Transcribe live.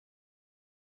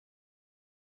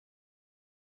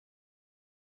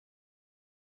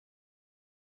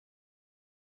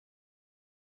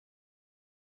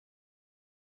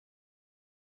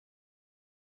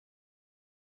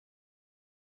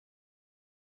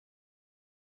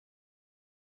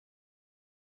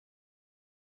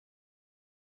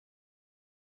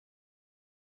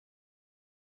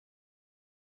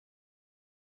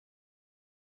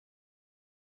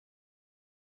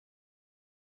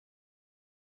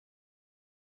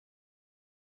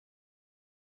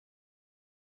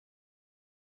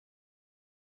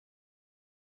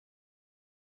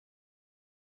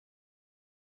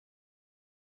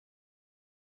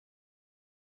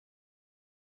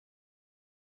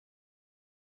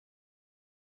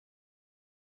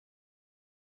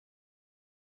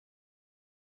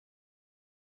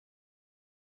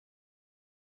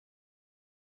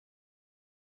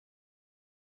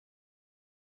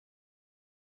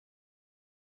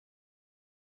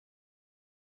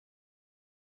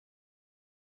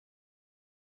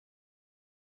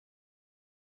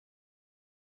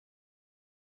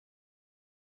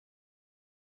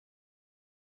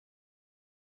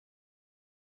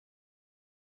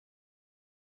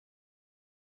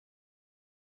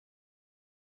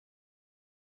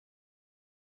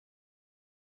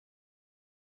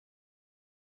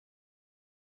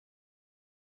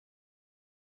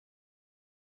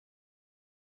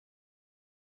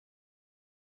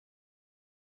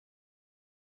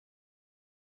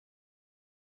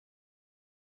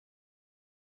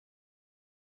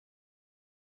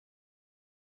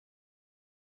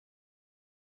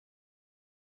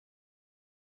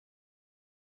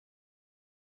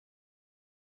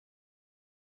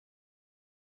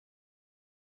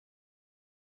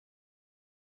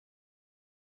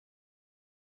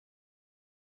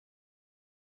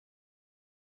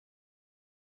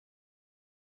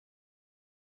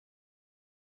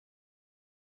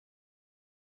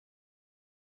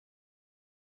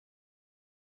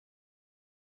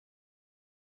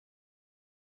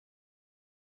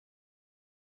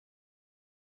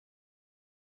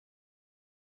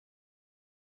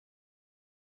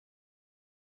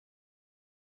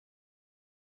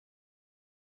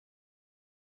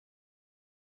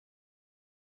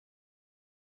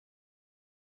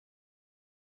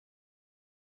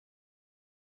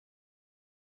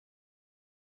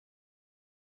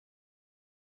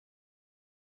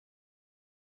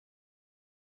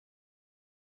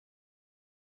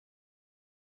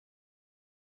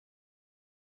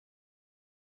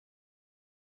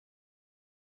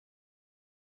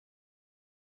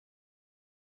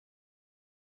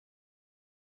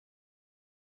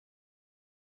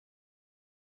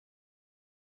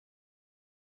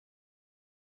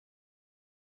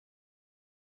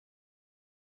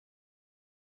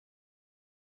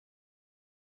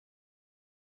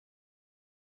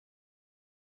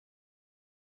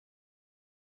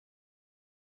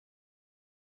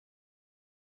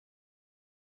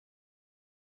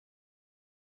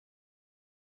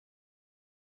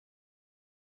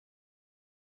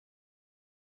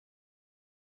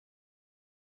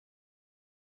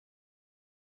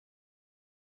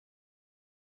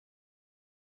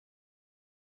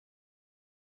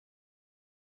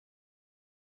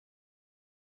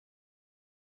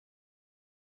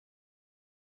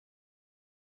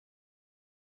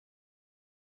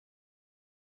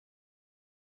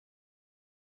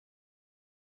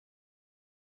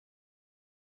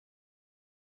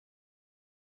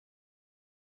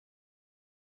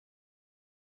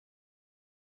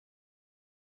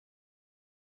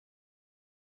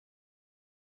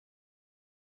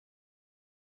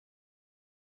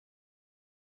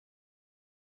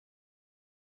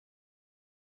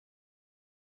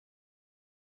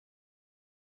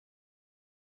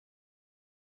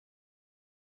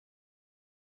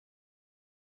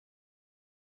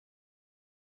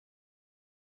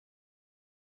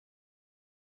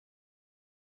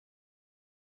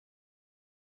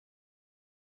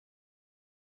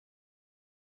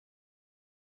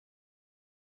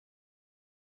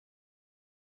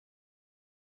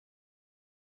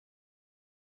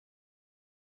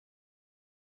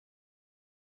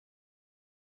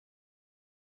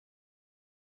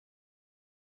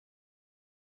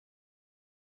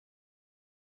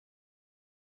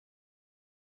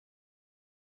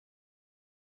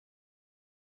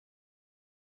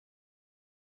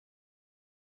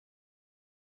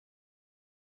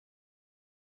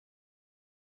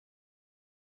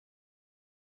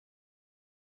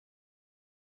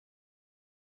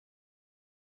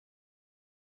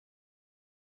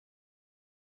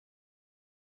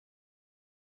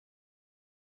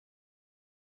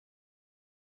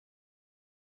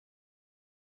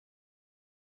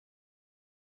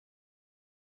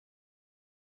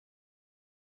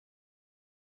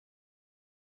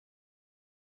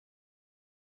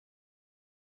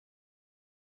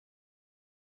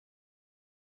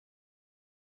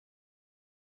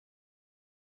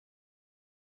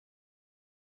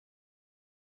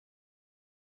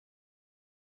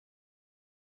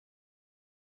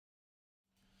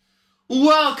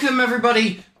Welcome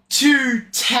everybody to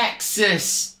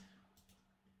Texas.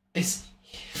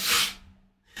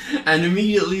 And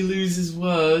immediately loses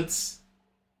words.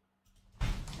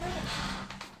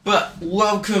 But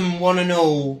welcome one and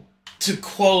all to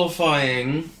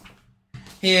qualifying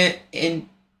here in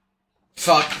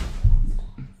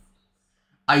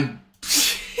I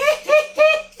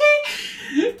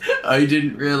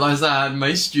didn't realise I had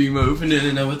my stream open in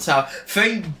another tab.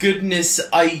 Thank goodness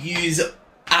I use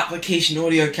application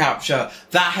audio capture.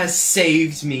 That has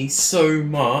saved me so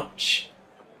much.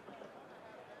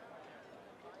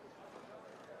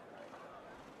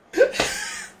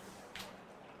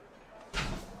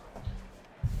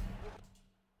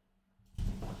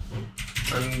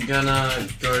 I'm gonna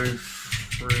go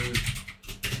through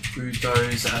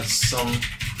those at some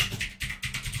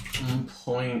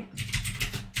point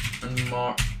and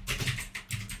mark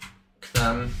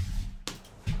them.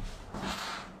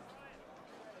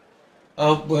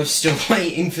 Oh, we're still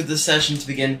waiting for the session to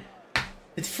begin.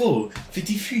 54,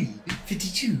 53,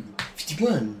 52,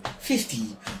 51,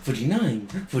 50, 49,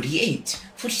 48,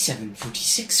 47,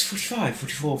 46, 45,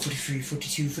 44, 43,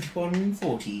 42, 41,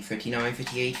 40, 39,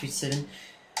 58, 57.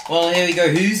 Well, here we go.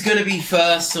 Who's going to be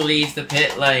first to leave the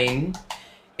pit lane?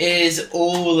 Is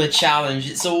all a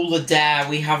challenge. It's all a dare.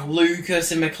 We have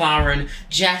Lucas in McLaren.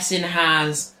 Jessin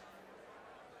has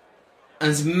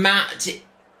Matt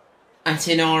at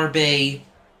in RB.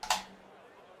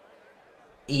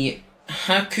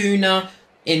 Hakuna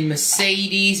in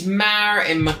Mercedes. Mar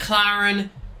in McLaren.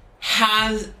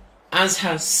 Has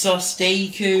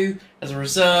Sosteku as a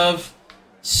reserve.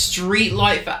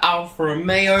 Streetlight for Alfa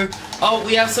Romeo. Oh,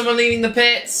 we have someone leaving the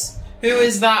pits. Who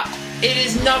is that? It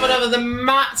is none other than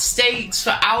Matt Stakes for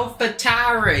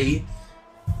AlphaTauri.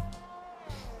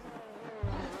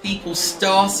 People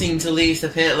starting to leave the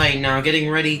pit lane now, getting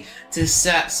ready to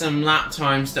set some lap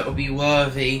times that will be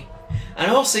worthy.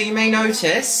 And also, you may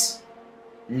notice,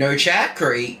 no chair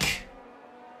creak.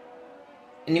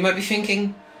 And you might be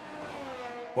thinking,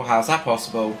 well, how's that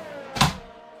possible?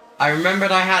 I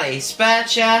remembered I had a spare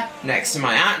chair next to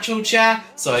my actual chair,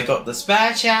 so I got the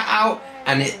spare chair out,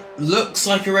 and it looks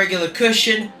like a regular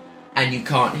cushion, and you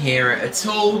can't hear it at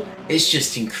all. It's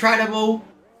just incredible.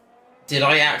 Did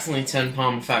I accidentally turn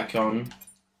Palm Effect on?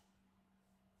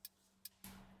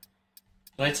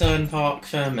 Did I turn Park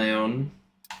Ferme on?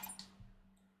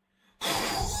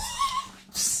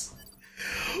 Whoops.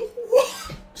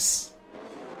 Whoops.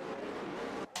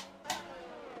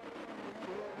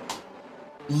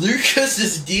 Lucas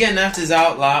is DNF'd his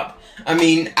outlap. I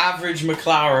mean, average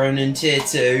McLaren in Tier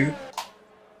 2.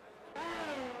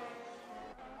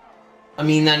 I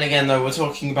mean, then again, though, we're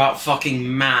talking about fucking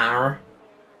Mar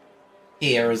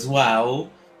here as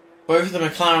well. Both of the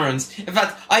McLarens. In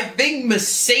fact, I think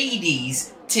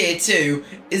Mercedes Tier 2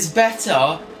 is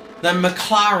better than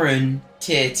McLaren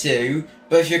Tier 2.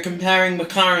 But if you're comparing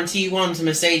McLaren T1 to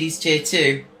Mercedes Tier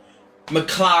 2,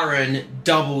 McLaren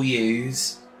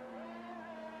W's.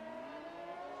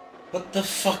 What the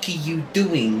fuck are you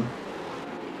doing?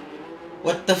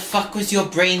 What the fuck was your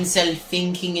brain cell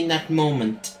thinking in that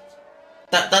moment?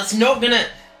 That's not gonna...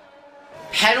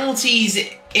 Penalties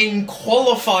in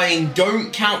qualifying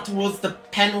don't count towards the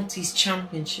penalties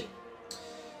championship.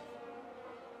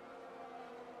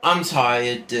 I'm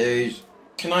tired, dude.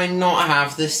 Can I not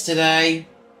have this today?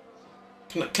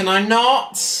 Can I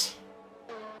not?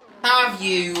 Have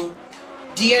you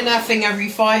DNFing every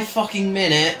 5 fucking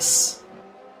minutes?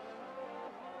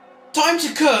 Time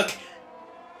to cook!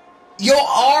 Your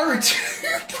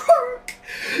R2 broke!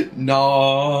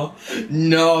 Nah,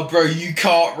 bro, you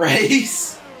can't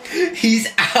race. He's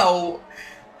out.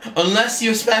 Unless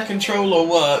your spare controller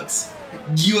works,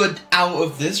 you're out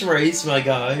of this race, my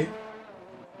guy.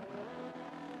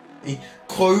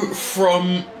 Quote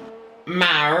from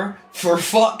Mar, for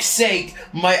fuck's sake,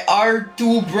 my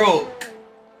R2 broke.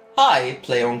 Hi,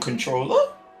 play on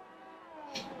controller.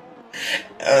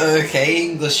 Okay,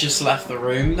 English just left the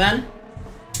room then,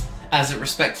 as it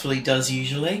respectfully does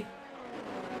usually.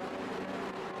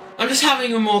 I'm just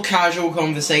having a more casual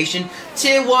conversation.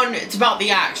 Tier 1, it's about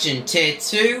the action. Tier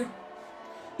 2,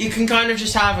 you can kind of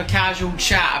just have a casual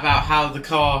chat about how the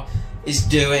car is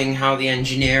doing, how the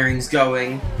engineering's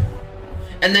going.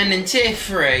 And then in Tier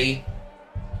 3,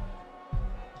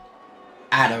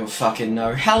 I don't fucking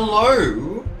know.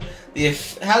 Hello?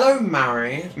 Hello,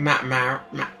 Mary.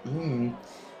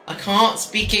 I can't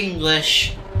speak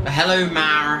English. But hello,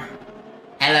 Mar.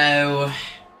 Hello.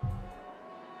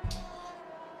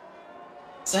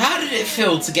 So how did it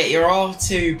feel to get your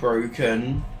R2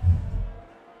 broken?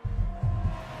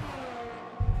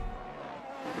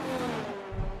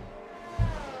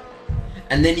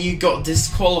 and then you got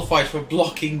disqualified for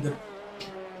blocking the...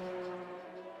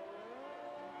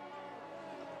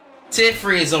 Tier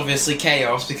 3 is obviously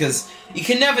chaos, because you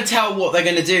can never tell what they're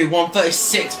going to do.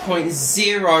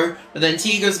 136.0, but then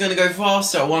Tigo's going to go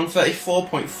faster at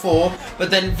 134.4,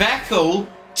 but then Vettel,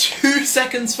 2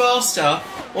 seconds faster,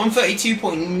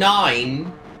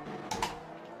 132.9.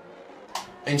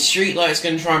 And Streetlight's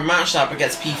going to try and match that, but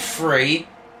gets P3.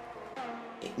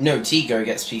 No, Tigo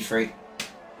gets P3.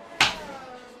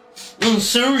 Oh,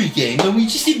 sorry, game. Are we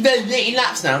just invalidating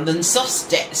laps now? Then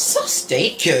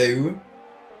Susteco.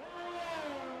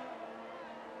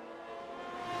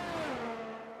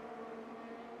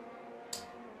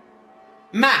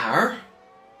 Mar?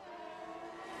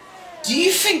 Do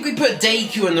you think we put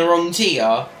Deku in the wrong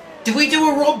tier? Did we do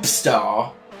a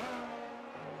Robstar?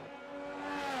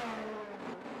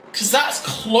 Because that's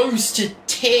close to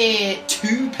tier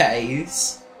 2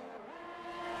 pace.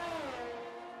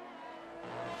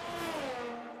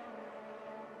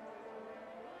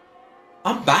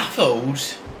 I'm baffled.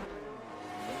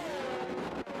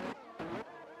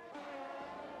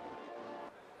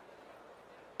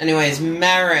 Anyways,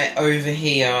 Merritt over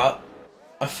here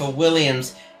for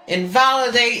Williams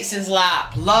invalidates his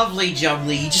lap. Lovely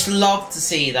jubbly. You just love to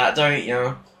see that, don't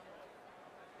you?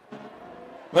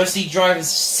 Most of the drivers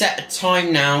set a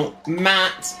time now.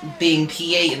 Matt being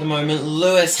P8 at the moment.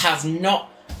 Lewis has not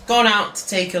gone out to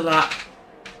take a lap.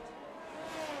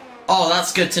 Oh,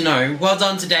 that's good to know. Well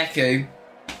done to Deku.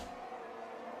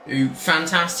 Ooh,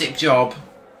 fantastic job.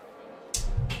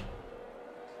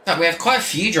 In fact, we have quite a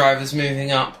few drivers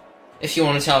moving up. If you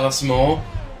want to tell us more,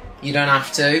 you don't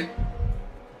have to.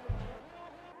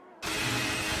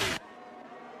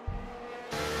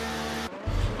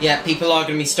 Yeah, people are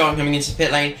going to be starting coming into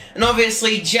pit lane. And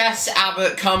obviously, Jess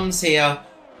Abbott comes here.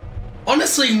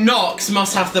 Honestly, Knox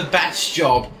must have the best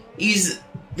job. He's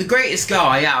the greatest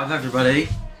guy out of everybody.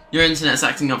 Your internet's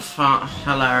acting up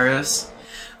hilarious.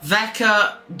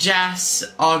 Vecca, Jess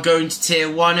are going to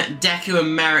tier 1. Deku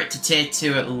and Merritt to tier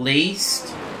 2 at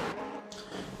least.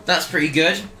 That's pretty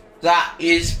good. That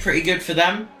is pretty good for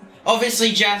them.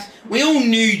 Obviously, Jess... We all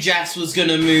knew Jess was going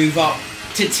to move up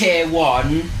to tier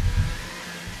 1.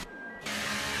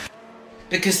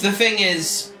 Because the thing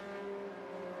is...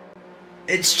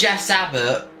 It's Jess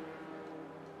Abbott.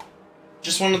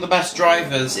 Just one of the best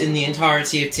drivers in the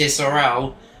entirety of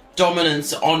TSRL.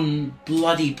 Dominance on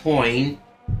bloody point.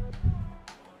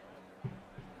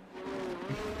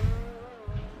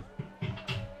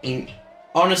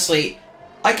 Honestly,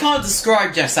 I can't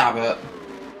describe Jess Abbott.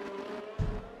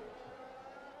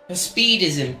 Her speed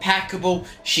is impeccable.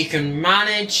 She can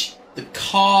manage the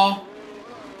car.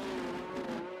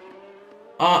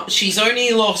 She's only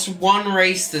lost one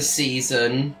race this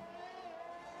season.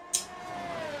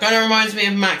 Kind of reminds me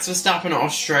of Max Verstappen at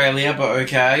Australia, but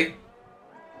okay.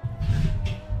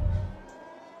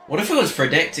 What if I was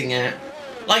predicting it?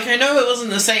 Like, I know it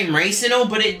wasn't the same race and all,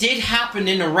 but it did happen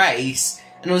in a race.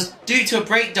 And it was due to a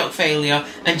brake duct failure,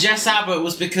 and Jess Abbott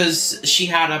was because she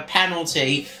had a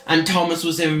penalty, and Thomas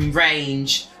was in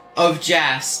range of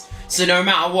Jess. So no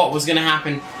matter what was going to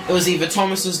happen, it was either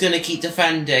Thomas was going to keep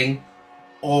defending,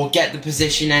 or get the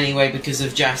position anyway because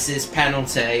of Jess's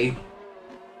penalty.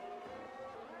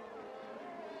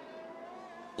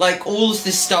 Like, all of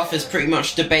this stuff is pretty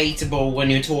much debatable when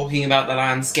you're talking about the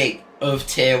landscape of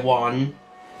Tier 1.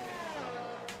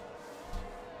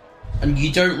 And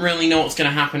you don't really know what's going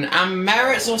to happen. And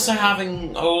Merritt's also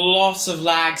having a lot of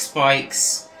lag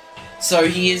spikes. So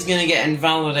he is going to get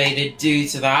invalidated due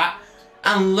to that.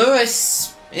 And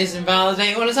Lewis is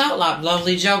invalidating on his outlap.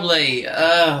 Lovely jubbly.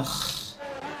 Ugh.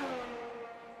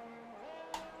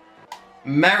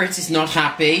 Merritt is not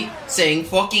happy. Saying,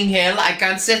 fucking hell, I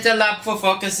can't set a lap for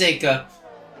fuck's sake.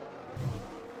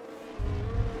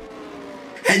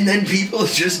 And then people are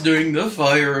just doing the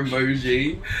fire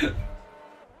emoji.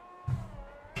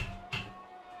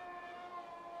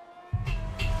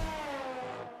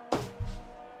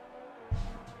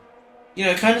 You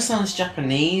know, it kind of sounds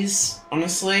Japanese,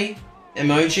 honestly.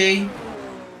 Emoji.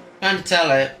 Can't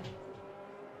tell it.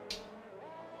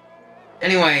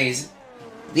 Anyways,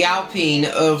 the Alpine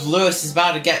of Lewis is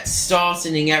about to get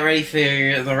started and get ready for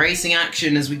the racing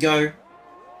action as we go.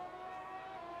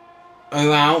 Oh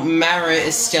wow, Merritt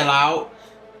is still out,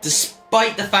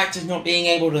 despite the fact of not being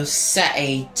able to set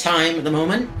a time at the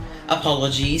moment.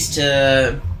 Apologies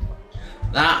to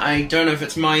that. I don't know if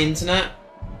it's my internet,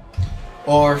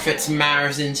 or if it's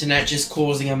Mara's internet just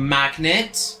causing a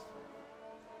magnet.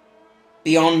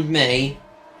 Beyond me.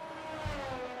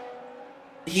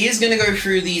 He is going to go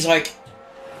through these, like...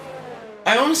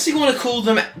 I honestly want to call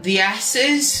them the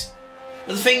S's.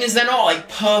 But the thing is, they're not like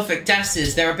perfect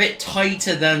S's. They're a bit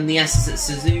tighter than the S's at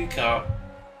Suzuka.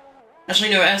 Actually,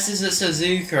 no, S's at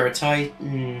Suzuka are tight.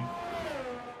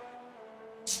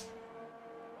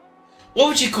 What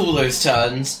would you call those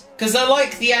turns? Because they're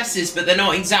like the S's, but they're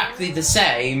not exactly the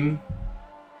same.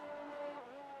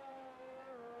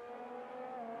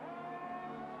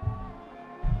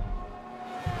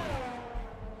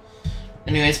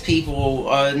 Anyways, people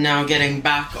are now getting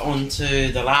back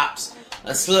onto the laps.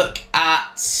 Let's look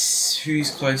at who's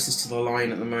closest to the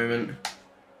line at the moment.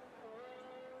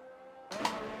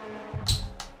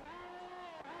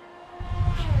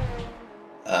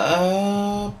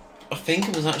 I think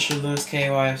it was actually Lewis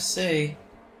KYFC.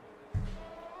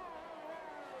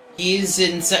 He is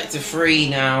in Sector 3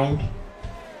 now.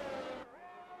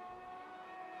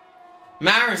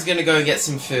 Mara's gonna go and get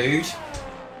some food.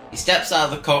 He steps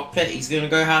out of the cockpit, he's gonna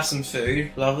go have some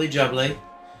food. Lovely jubbly.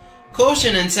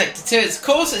 Caution in Sector 2. Of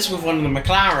course it's with one of the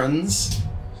McLarens.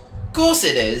 Of course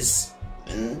it is.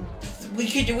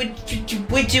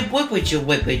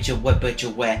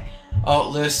 Oh,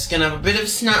 Lewis is gonna have a bit of a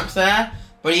snap there.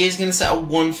 But he is gonna set a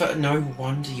 1 for... No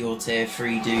wonder you're tier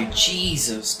 3, dude.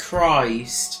 Jesus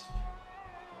Christ.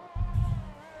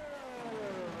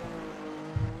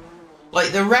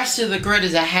 Like, the rest of the grid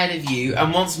is ahead of you,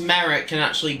 and once Merritt can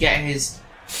actually get his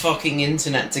fucking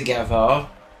internet together,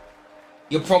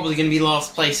 you're probably going to be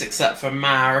last place except for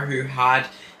Mar, who had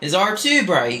his R2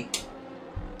 break.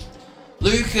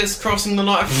 Lucas crossing the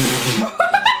line.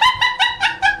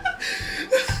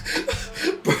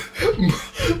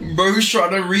 Bro's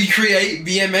trying to recreate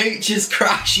BMH's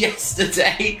crash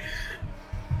yesterday.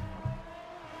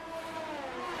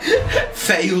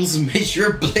 Fails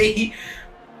miserably.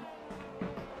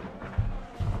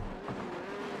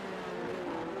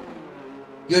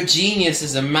 Your genius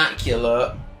is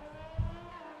immaculate.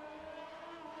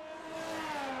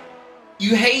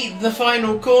 You hate the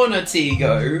final corner,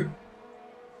 Tigo.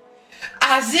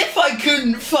 As if I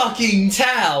couldn't fucking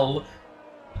tell.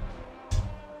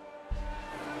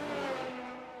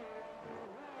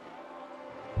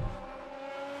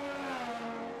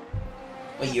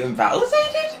 Are you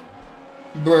invalidated?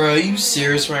 Bro, are you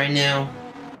serious right now?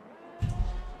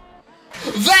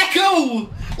 Vettel!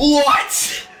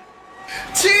 What?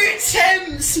 2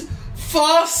 tenths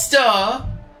faster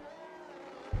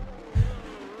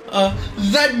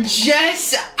than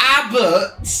Jess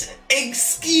Abbott.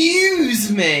 Excuse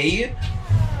me.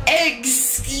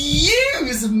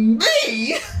 Excuse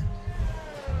me.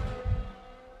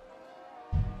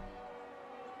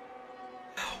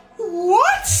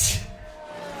 What?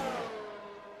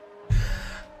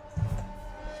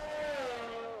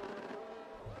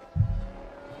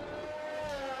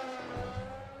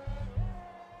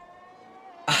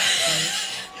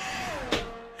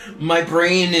 My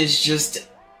brain is just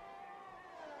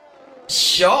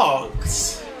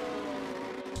shocked.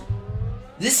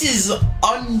 This is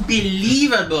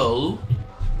unbelievable.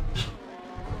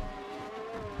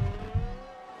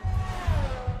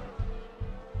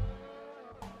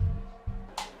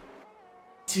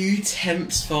 Two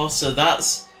tenths faster.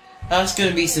 That's going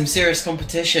to be some serious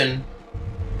competition.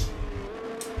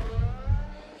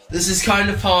 This is kind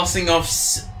of passing off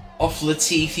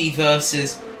Latifi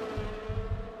versus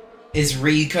is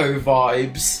Rico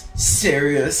vibes.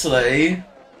 Seriously.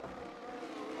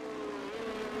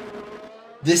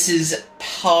 This is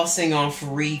passing off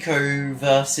Rico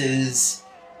versus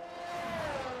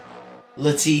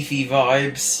Latifi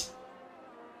vibes.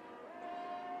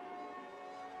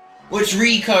 Which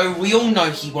Rico, we all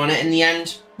know he won it in the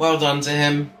end. Well done to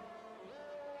him.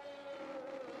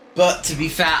 But to be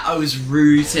fair, I was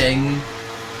rooting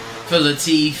for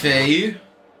Latifi.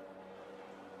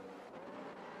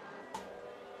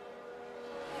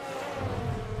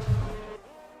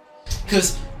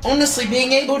 Because, honestly,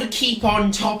 being able to keep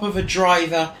on top of a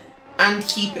driver and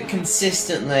keep it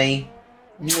consistently,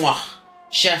 mwah,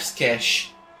 chef's kiss.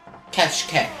 Chef's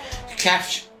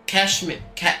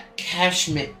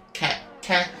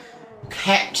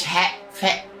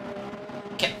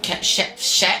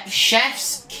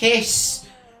kiss.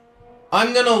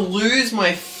 I'm gonna lose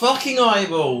my fucking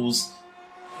eyeballs.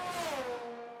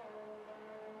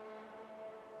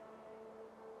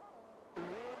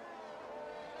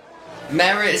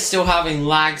 Merritt is still having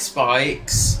lag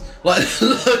spikes. Like,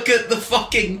 look at the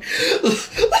fucking...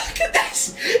 Look at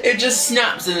this! It just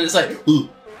snaps and it's like...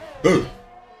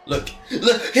 Look,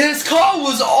 his car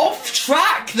was off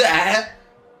track there!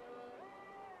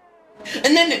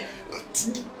 And then...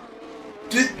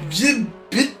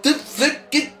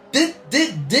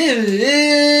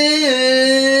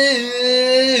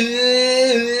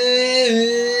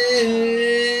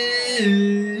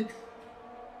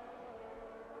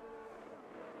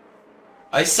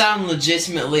 I sound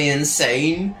legitimately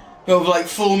insane. We have like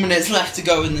 4 minutes left to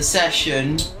go in the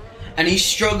session, and he's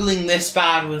struggling this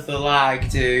bad with the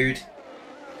lag, dude.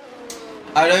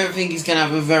 I don't think he's gonna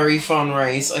have a very fun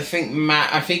race. I think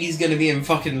he's gonna be in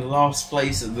fucking last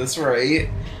place at this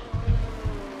rate.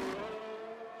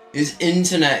 His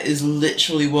internet is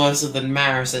literally worse than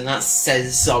Maris, and that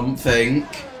says something.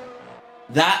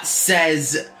 That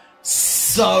says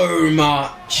so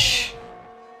much.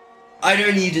 I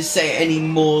don't need to say any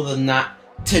more than that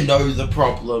to know the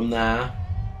problem there.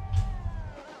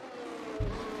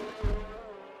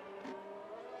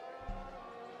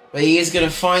 But he is going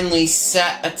to finally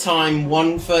set a time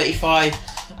 1:35,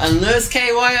 and Lewis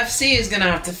KYFC is going to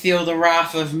have to feel the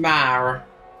wrath of Mar.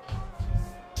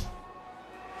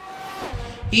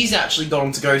 He's actually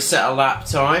gone to go set a lap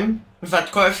time. In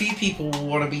fact, quite a few people will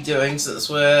want to be doing, since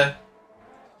we're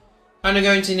kind of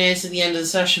going to near to the end of the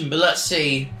session. But let's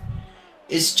see.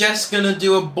 It's just going to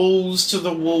do a balls to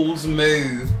the walls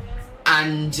move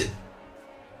and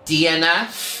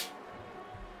DNF.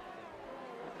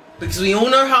 Because we all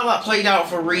know how that played out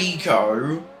for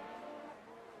Rico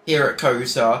here at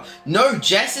Kota. No,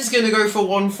 Jess is going to go for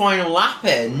one final lap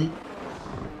in.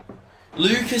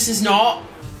 Lucas is not.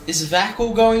 Is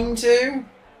Vettel going to?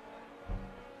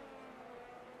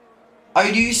 I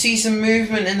do see some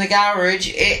movement in the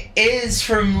garage. It is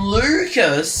from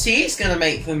Lucas. He's going to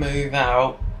make the move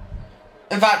out.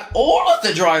 In fact, all of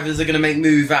the drivers are going to make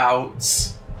move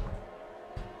outs.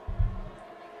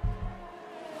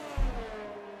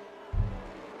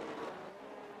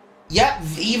 Yep,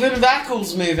 even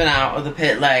Vettel's moving out of the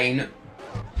pit lane.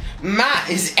 Matt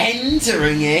is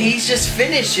entering it. He's just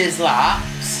finished his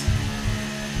laps.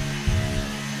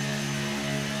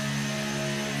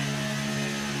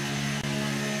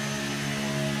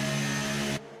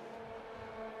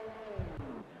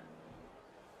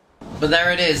 But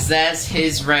there it is, there's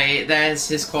his rate, there's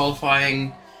his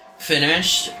qualifying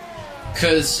finish.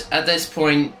 Because at this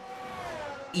point,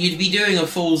 you'd be doing a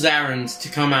fool's errand to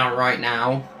come out right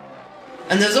now.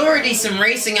 And there's already some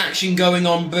racing action going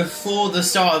on before the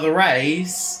start of the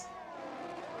race.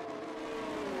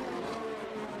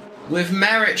 With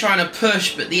Merritt trying to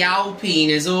push, but the Alpine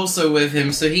is also with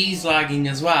him, so he's lagging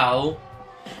as well.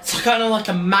 It's kind of like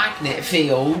a magnet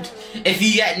field. If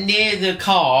you get near the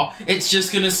car, it's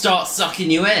just going to start sucking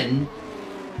you in.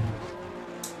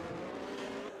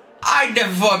 I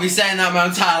never thought I'd be saying that my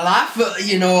entire life, but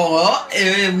you know what?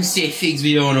 We say things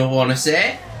we don't want to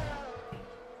say.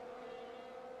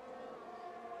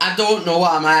 I don't know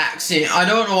what my accent. I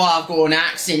don't know what I've got an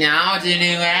accent now. I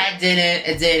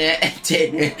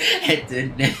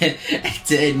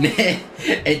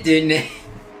didn't.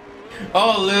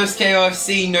 Oh, Lewis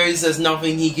KOFC knows there's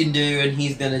nothing he can do, and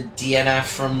he's gonna DNF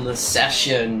from the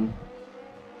session.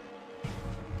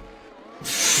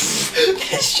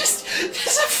 There's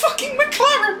a fucking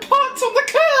McLaren parked on the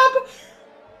curb!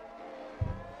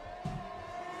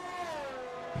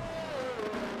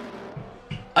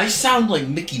 I sound like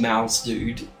Mickey Mouse,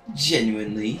 dude.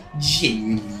 Genuinely.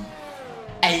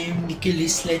 I am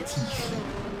Nicholas Latifi.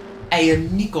 I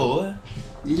am Nico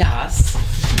Las.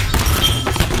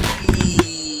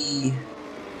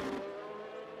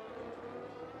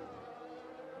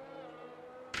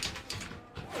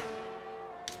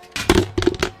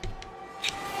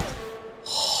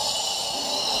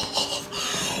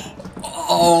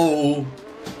 Oh.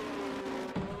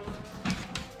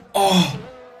 Oh.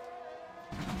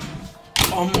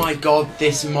 Oh my god,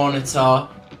 this monitor.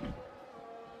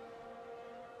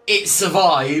 It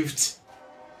survived.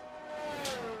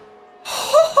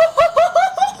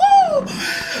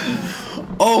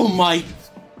 Oh my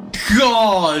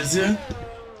god.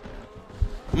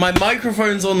 My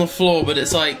microphone's on the floor, but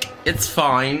it's like, it's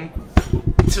fine.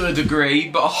 To a degree,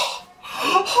 but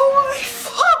holy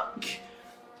fuck.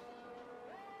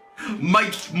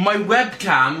 My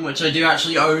webcam, which I do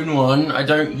actually own one, I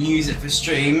don't use it for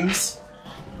streams,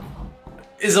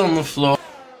 is on the floor.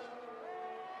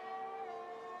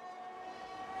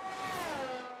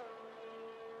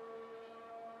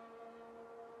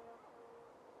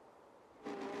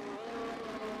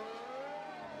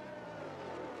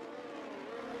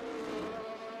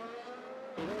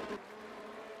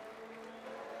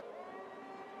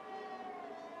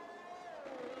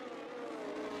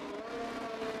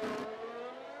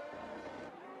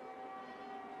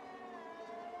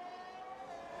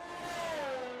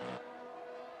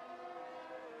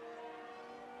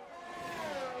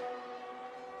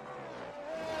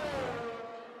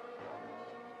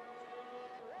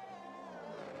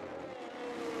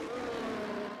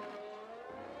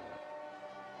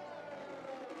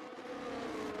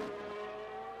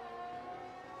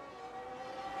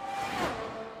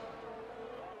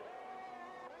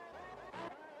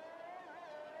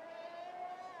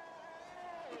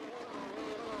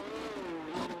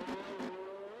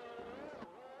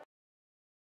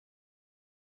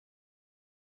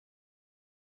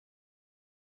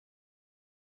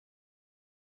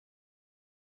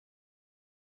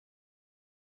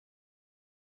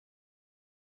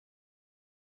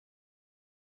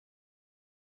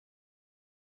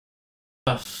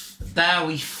 There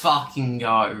we fucking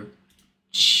go.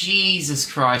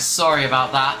 Jesus Christ, sorry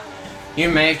about that. You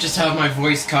may have just heard my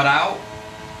voice cut out.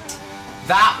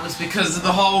 That was because of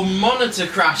the whole monitor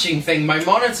crashing thing. My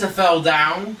monitor fell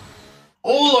down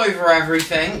all over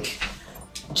everything.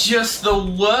 Just the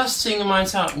worst thing in my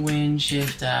time. Win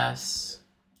Shift S.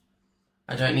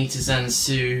 I don't need to send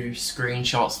Sue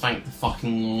screenshots, thank the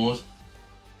fucking Lord.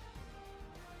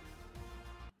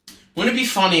 Wouldn't it be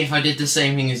funny if I did the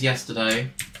same thing as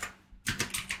yesterday?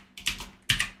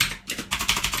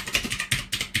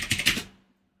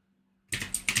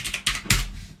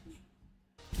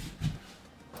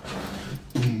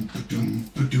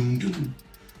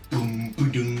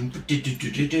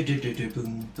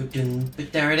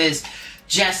 There it is.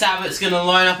 Jess Abbott's gonna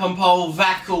line up on pole,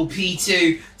 Vettel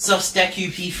P2, Susteku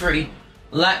P3.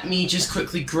 Let me just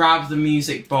quickly grab the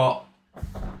music bot.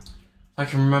 I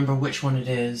can remember which one it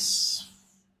is.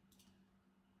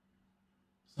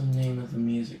 What's the name of the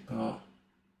music bot?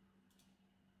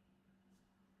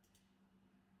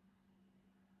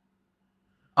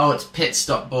 Oh, it's Pit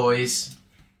Stop Boys.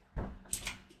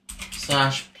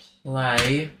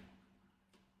 /play.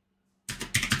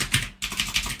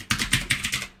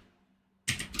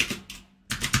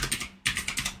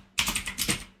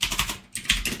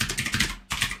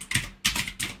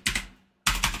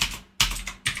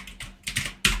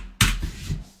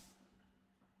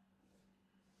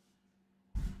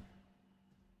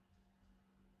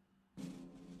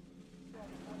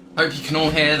 Hope you can all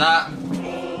hear that.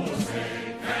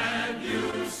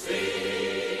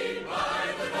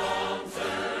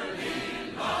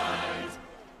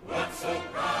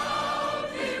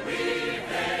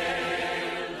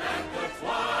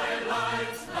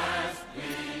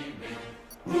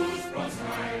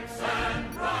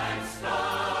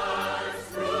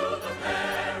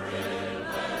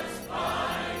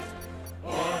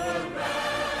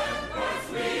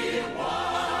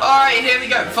 Alright, here we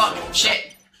go. Fuck. Shit.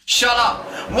 Shut up.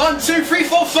 1, 2, 3,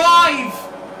 4, 5!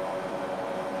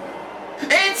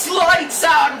 It's lights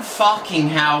out and fucking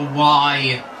hell,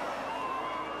 why?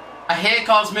 I hear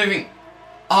cars moving.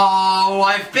 Oh,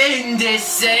 I've been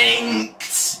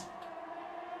desynced!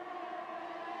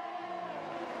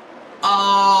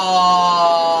 Oh,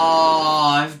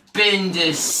 I've been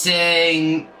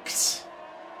desynced.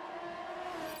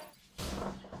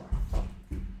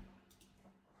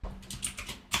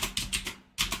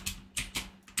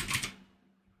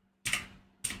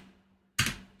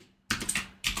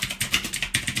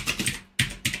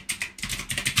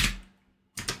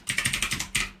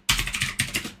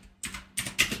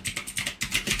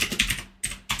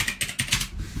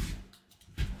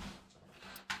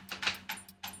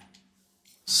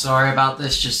 Sorry about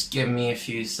this, just give me a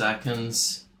few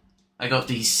seconds. I got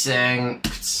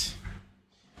desynced.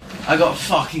 I got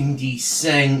fucking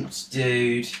desynced,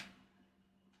 dude.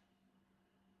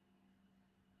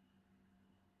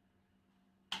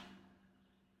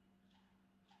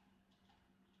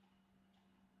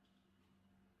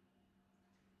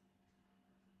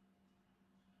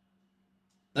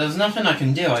 There's nothing I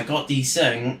can do, I got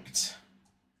desynced.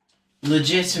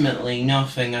 Legitimately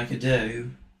nothing I could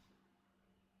do.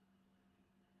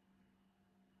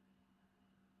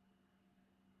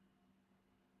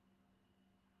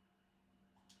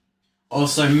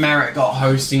 Also, Merritt got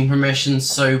hosting permissions,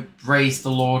 so praise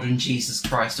the Lord and Jesus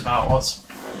Christ about what's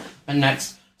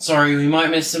next. Sorry, we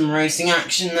might miss some racing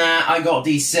action there. I got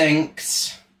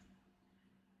desynced.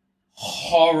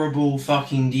 Horrible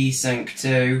fucking desync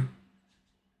too.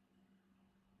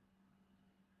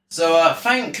 So,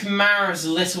 thank Kamara's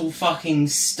little fucking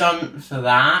stunt for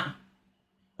that.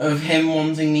 Of him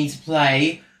wanting me to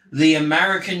play the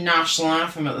American National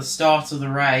Anthem at the start of the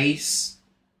race.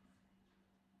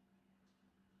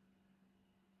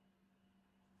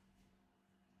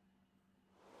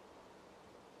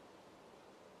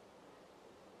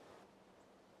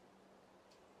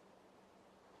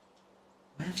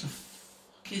 Where the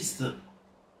fuck is the...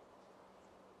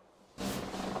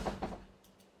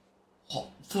 What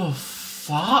the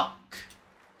fuck?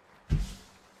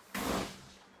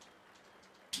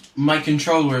 My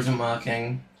controller isn't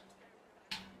working.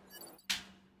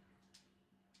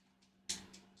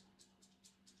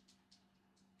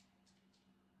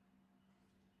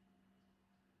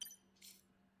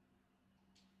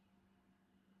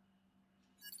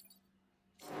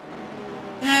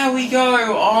 There we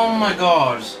go! Oh my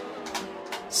god.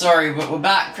 Sorry, but we're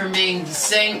back from being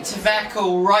desynced to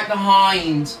Vettel right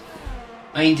behind.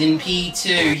 In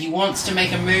P2. He wants to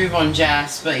make a move on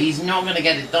Jess, but he's not going to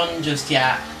get it done just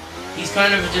yet. He's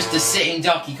kind of just a sitting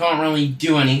duck, he can't really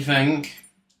do anything.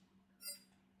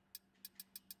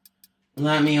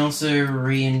 Let me also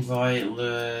re-invite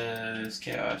Lewis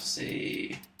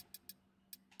KFC.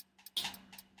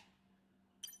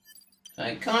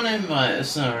 I can't invite her,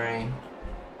 sorry.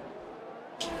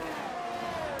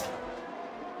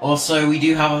 Also, we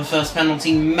do have a first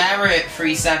penalty. Merit,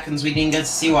 3 seconds. We didn't get to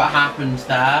see what happened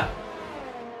there.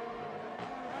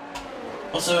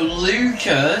 Also,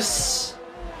 Lucas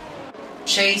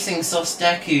chasing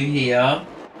Sosteku here.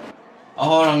 Oh,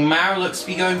 hold on. Mara looks to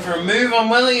be going for a move on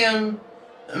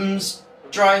Williams'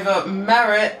 driver,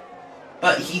 Merit,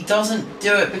 but he doesn't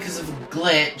do it because of a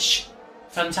glitch.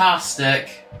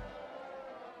 Fantastic.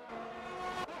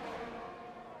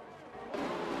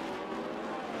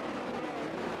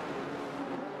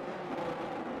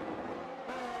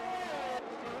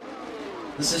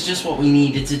 This is just what we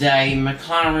needed today.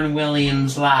 McLaren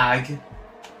Williams lag.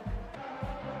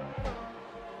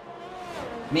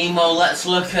 Meanwhile, let's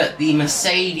look at the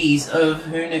Mercedes of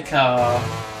Honecker,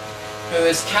 who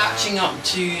is catching up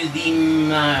to the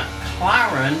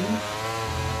McLaren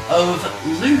of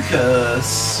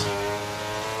Lucas.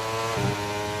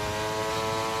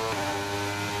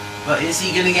 But is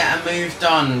he going to get a move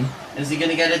done? Is he going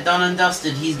to get it done and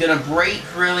dusted? He's going to brake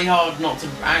really hard not to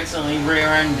accidentally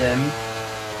rear-end him.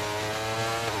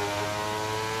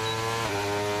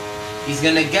 He's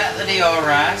going to get the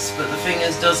DRS, but the thing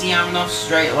is, does he have enough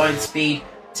straight line speed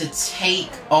to take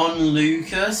on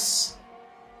Lucas?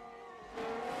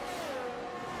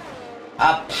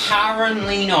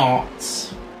 Apparently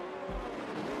not.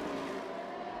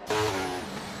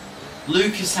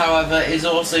 Lucas, however, is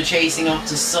also chasing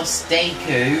after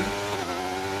Sosteku.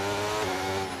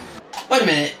 Wait a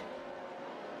minute.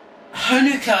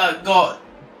 Honecker got...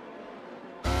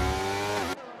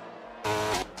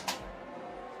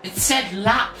 It said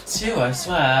lap 2, I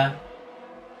swear.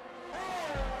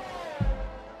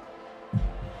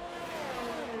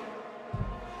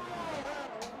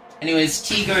 Anyways,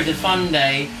 Tigo de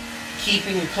Funde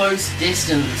keeping a close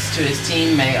distance to his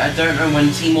teammate. I don't know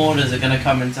when team orders are going to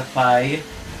come into play.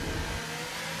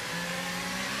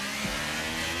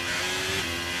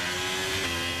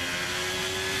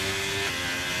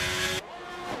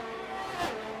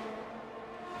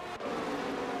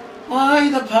 Why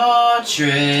the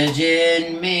partridge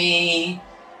in me?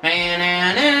 Na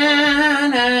na na na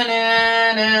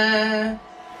na na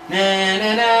na na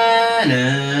na na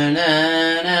na na.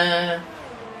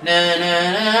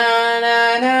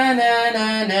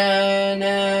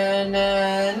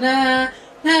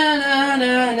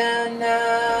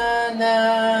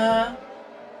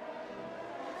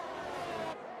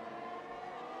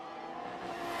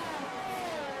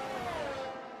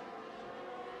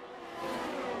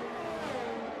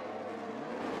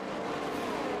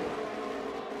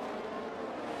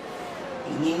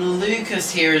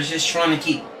 Lucas here is just trying to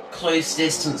keep close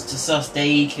distance to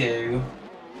Sosteku,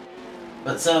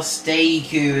 but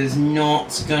Sosteku is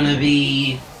not gonna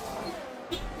be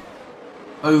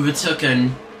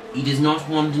overtaken. He does not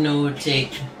want an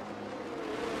overtake.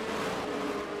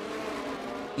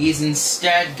 He's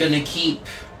instead gonna keep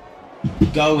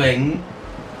going.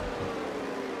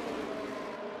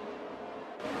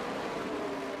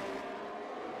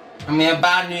 And we have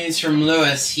bad news from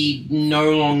Lewis. He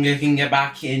no longer can get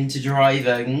back into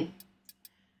driving.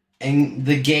 And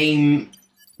the game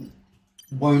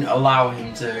won't allow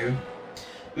him to.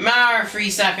 Mar, 3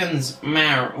 seconds.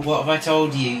 Mar, what have I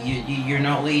told you? You're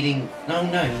not leading... No,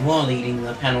 you are leading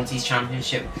the penalties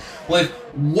championship with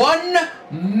 1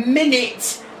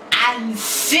 minute and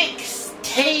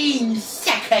 16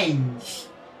 seconds.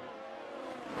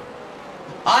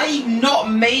 I'm not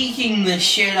making this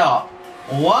shit up.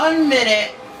 1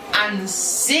 minute and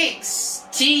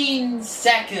 16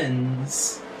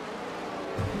 seconds.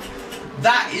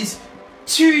 That is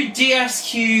 2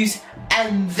 DSQs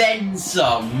and then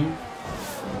some.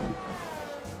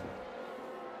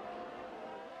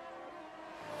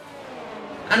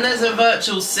 And there's a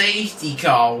virtual safety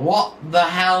car. What the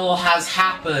hell has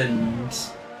happened?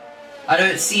 I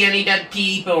don't see any dead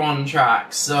people on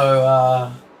track,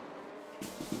 so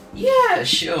yeah,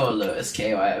 sure, Lewis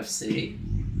KYFC.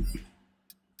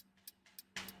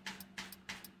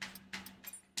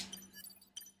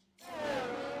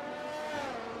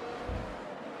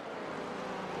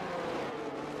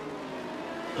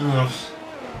 Ugh.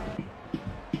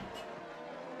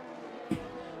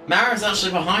 Mara's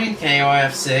actually behind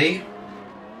KOIFC.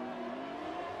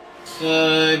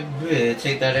 So,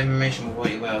 take that information with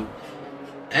what you will.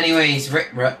 Anyways,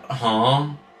 huh?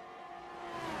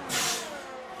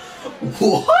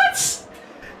 What?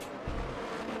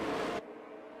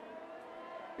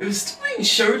 It was still being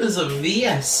showed as a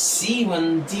VSC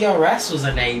when DRS was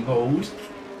enabled.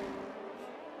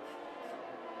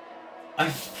 I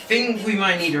think we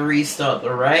might need to restart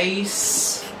the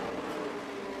race.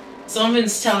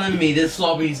 Something's telling me this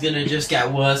lobby's gonna just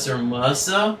get worse and worse.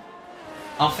 I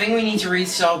think we need to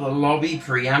restart the lobby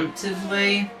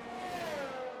preemptively.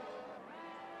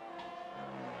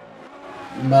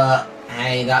 But,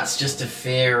 hey, that's just a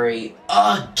theory.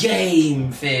 A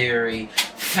game theory.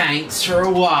 Thanks for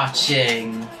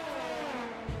watching.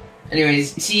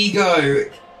 Anyways,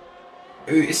 Tigo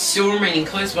is still remaining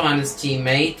close behind his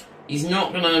teammate. He's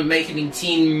not gonna make any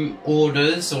team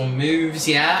orders or moves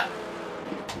yet.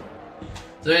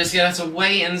 So we're just gonna have to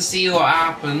wait and see what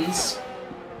happens.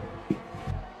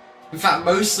 In fact,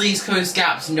 most of these close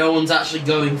gaps, no one's actually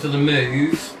going for the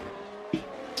move.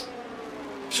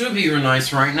 Which would be real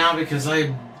nice right now, because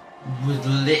I would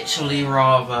literally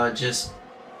rather just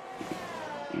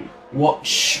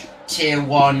watch Tier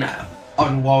 1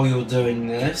 on while you're doing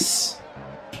this.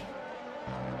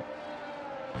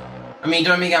 I mean,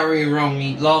 don't get me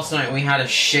wrong, last night we had a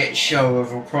shit show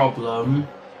of a problem.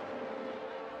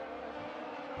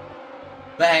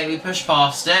 But hey, we pushed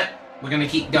past it. We're gonna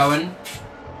keep going.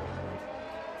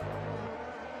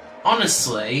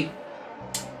 Honestly,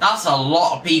 that's a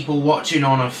lot of people watching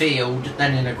on a field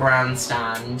than in a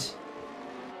grandstand.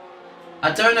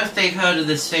 I don't know if they've heard of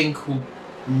this thing called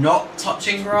not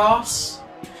touching grass.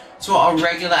 It's what a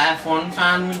regular F1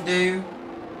 fan would do.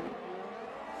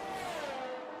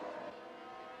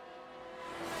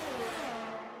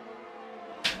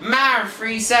 Man,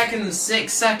 3 seconds,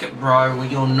 6 seconds, bro. Well,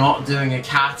 you're not doing a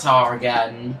Qatar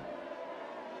again,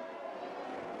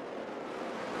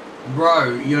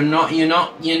 bro. You're not doing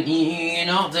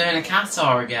a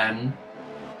Qatar again.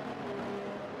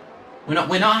 We're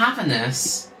not having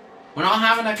this. We're not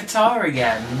having a Qatar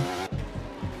again.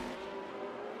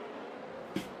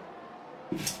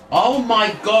 Oh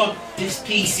my god, this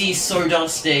PC is so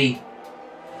dusty.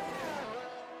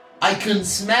 I can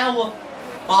smell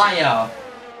fire.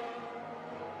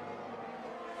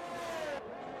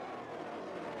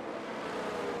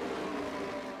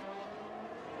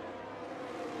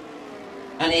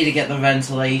 I need to get the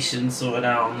ventilation sorted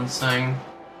out on this thing.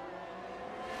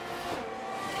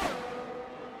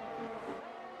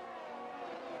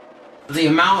 The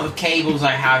amount of cables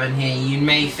I have in here, you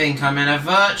may think I'm in a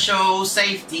virtual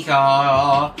safety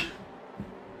car.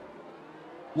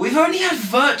 We've only had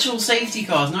virtual safety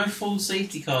cars, no full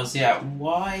safety cars yet.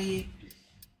 Why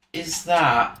is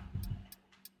that?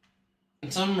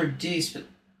 It's unreduced,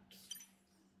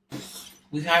 but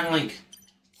we've had like...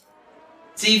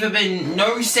 It's either been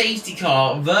no safety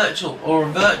car, virtual, or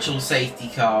a virtual safety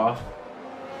car.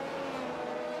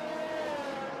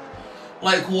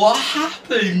 Like, what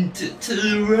happened to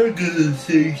the regular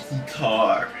safety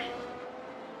car?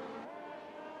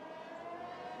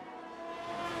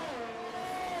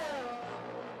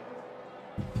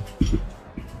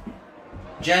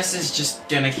 Jess is just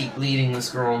gonna keep leading this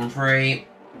Grand Prix.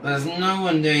 There's no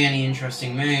one doing any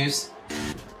interesting moves.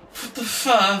 What the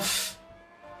fuff?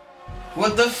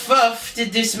 What the fuff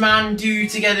did this man do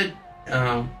to get a...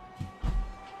 Oh.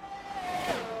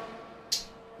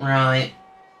 Right.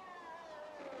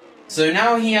 So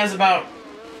now he has about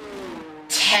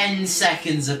 10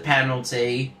 seconds of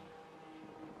penalty.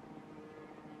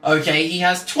 Okay, he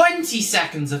has 20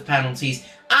 seconds of penalties.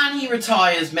 And he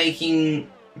retires making...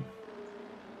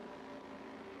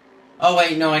 Oh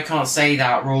wait, no, I can't say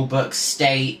that. Rulebook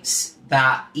states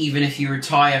that even if you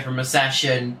retire from a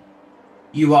session,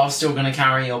 you are still going to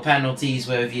carry your penalties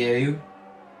with you.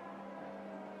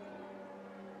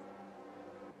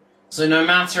 So no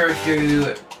matter if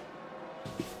you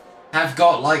have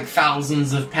got like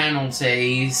thousands of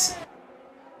penalties,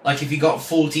 like if you got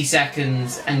 40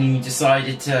 seconds and you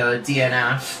decided to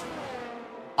DNF,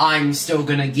 I'm still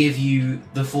going to give you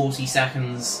the 40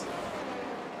 seconds.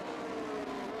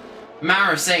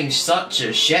 Mara's saying such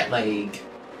a shit league.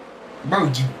 Bro,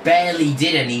 you barely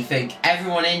did anything.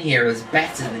 Everyone in here is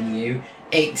better than you,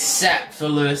 except for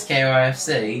Lewis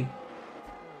KOFC.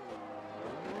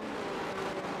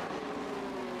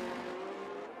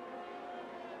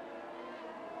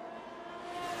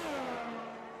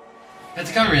 But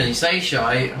I can't really say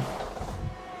shite.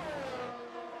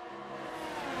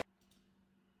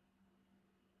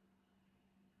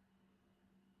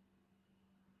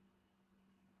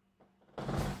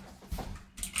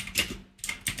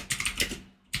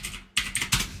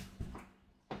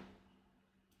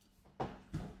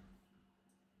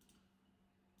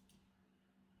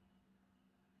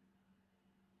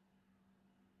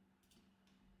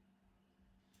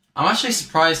 I'm actually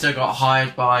surprised I got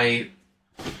hired by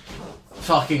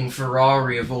fucking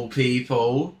Ferrari of all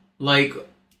people. Like,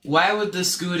 where would the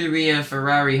Scuderia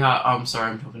Ferrari I'm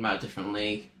sorry, I'm talking about a different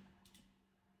league.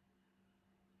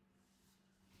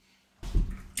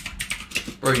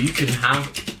 Bro, you can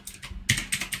have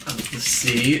the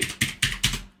seat.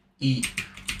 Eat.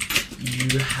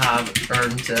 You have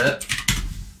earned it.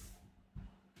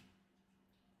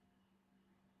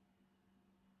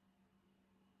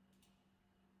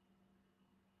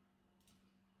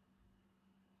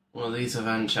 Well, these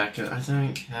event checkers, I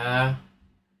don't care.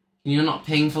 Can you not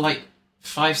ping for like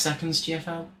 5 seconds,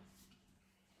 GFL?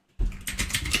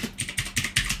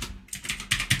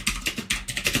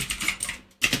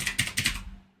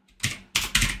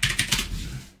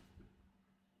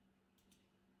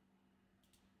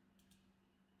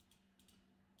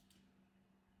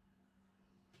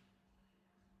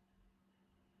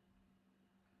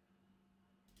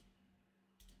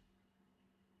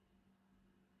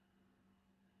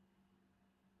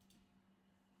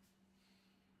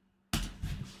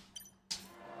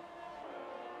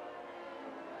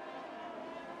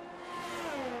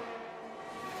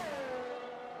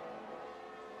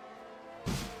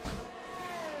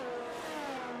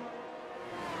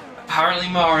 Apparently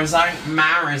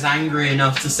Mara's angry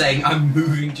enough to saying, I'm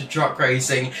moving to truck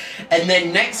racing. And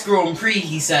then next Grand Prix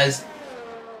he says,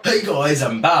 hey guys,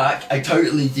 I'm back. I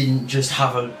totally didn't just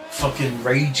have a fucking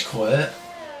rage quit.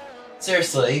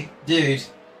 Seriously, dude.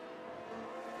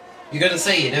 You're gonna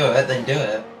say you do it, then do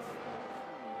it.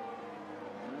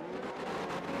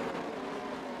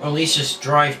 Or at least just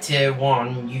drive tier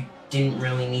 1. You didn't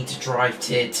really need to drive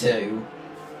tier 2.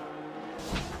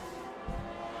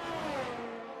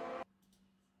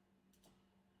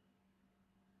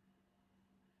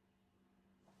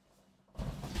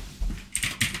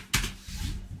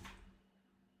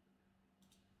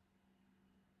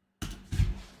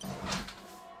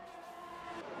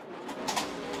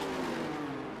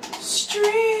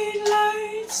 Street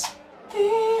lights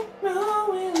keep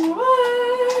going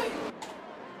away.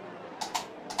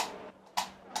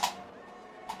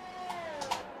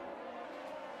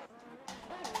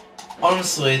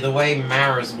 Honestly, the way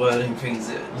Mara's wording things,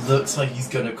 it looks like he's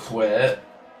gonna quit.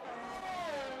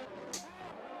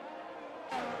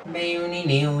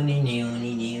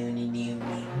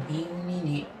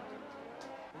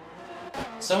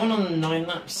 Someone on the 9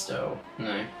 laps still?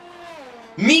 No.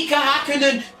 Mika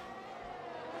Hakkinen!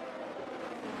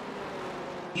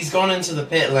 He's gone into the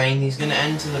pit lane. He's going to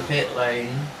enter the pit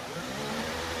lane.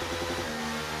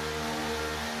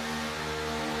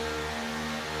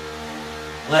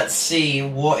 Let's see,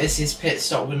 what is his pit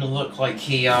stop going to look like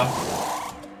here?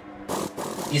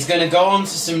 He's going to go on to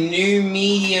some new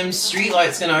medium.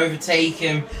 Streetlight's going to overtake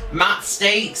him. Matt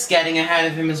Stake's getting ahead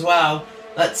of him as well.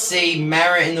 Let's see,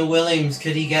 Merritt in the Williams.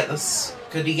 Could he get the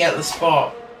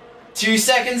spot? 2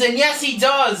 seconds and yes, he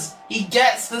does! He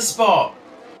gets the spot.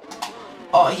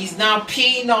 Oh, he's now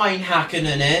P9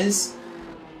 Hakkinen is.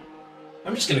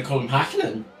 I'm just going to call him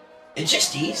Hakkinen. It's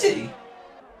just easy.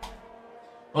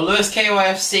 Well, Lewis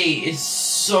KYFC is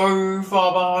so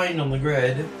far behind on the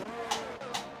grid.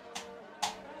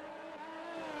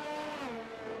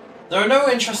 There are no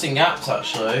interesting gaps,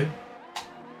 actually.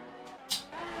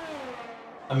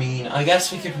 I mean, I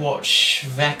guess we could watch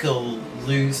Vettel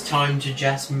lose time to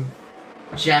Jess,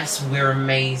 We're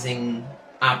Amazing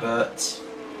Abbott.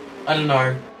 I don't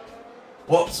know.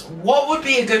 What would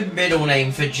be a good middle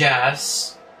name for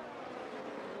Jess?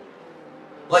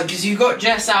 Like, because you've got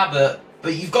Jess Abbott,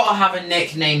 but you've got to have a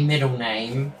nickname middle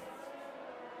name.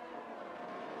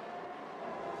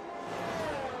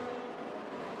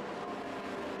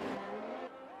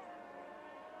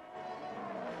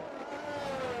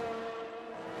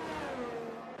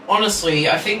 Honestly,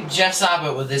 I think Jess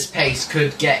Abbott with this pace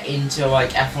could get into like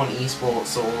F1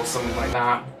 esports or something like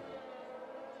that.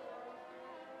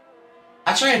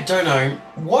 Actually, I don't know.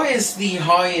 What is the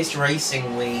highest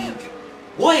racing league?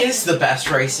 What is the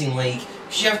best racing league?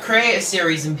 Because you have Creator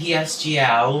Series and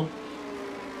PSGL.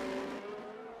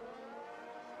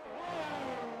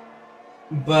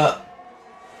 But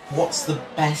what's the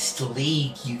best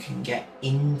league you can get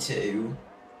into?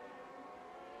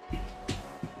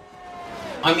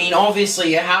 I mean,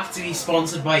 obviously, it has to be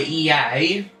sponsored by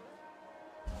EA.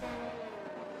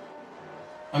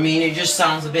 I mean, it just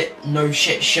sounds a bit no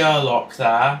shit Sherlock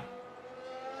there.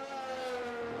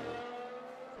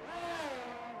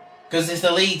 Because if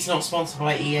the league's not sponsored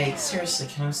by EA, seriously,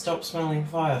 can I stop smelling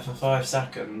fire for 5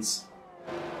 seconds?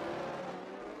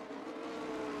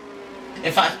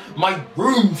 In fact, my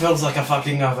room feels like a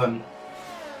fucking oven.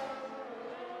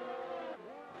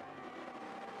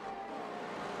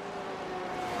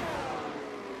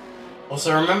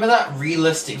 Also, remember that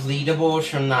realistic leaderboard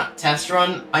from that test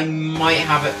run? I might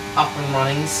have it up and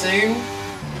running soon.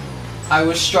 I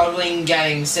was struggling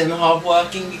getting SimHub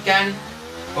working again,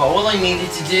 but all I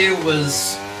needed to do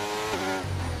was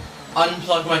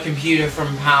unplug my computer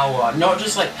from power. Not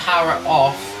just like power it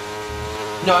off.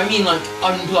 No, I mean like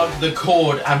unplug the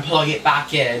cord and plug it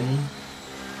back in.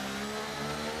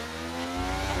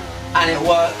 And it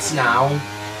works now.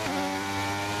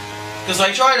 Because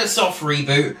I tried a soft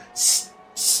reboot,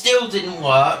 still didn't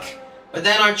work. But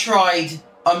then I tried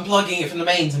unplugging it from the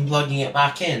mains and plugging it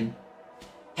back in.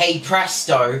 Hey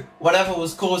presto, whatever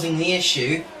was causing the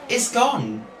issue is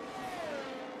gone.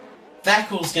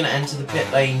 Vettel's gonna enter the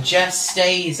pit lane, Jess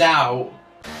stays out.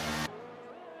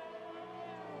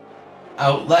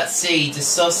 Oh, let's see, does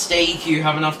Sustaku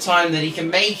have enough time that he can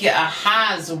make it a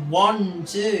Has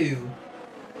 1-2?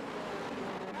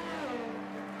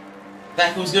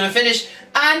 Vettel's gonna finish,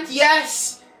 and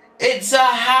yes! It's a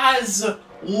Has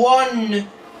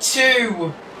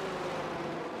 1-2!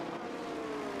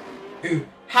 Who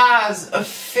has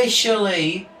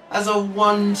officially as a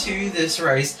 1-2 this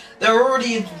race. They're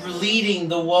already leading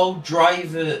the World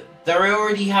Driver. They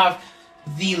already have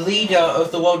the leader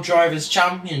of the World Drivers'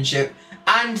 Championship,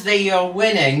 and they are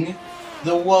winning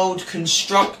the World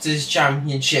Constructors'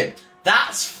 Championship.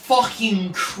 That's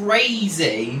fucking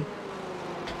crazy.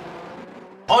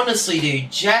 Honestly, dude,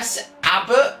 Jess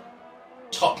Abbott,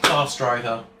 top class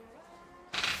driver.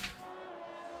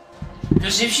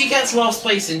 Because if she gets last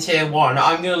place in Tier 1,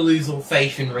 I'm going to lose all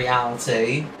faith in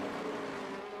reality.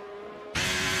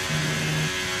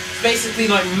 It's basically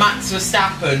like Max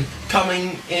Verstappen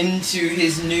coming into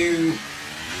his new...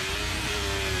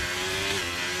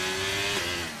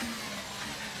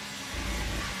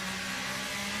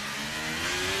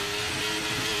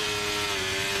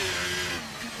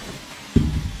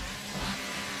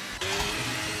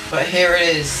 But here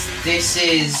it is. This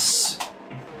is...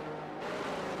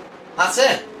 That's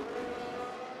it.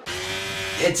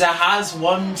 It's a Has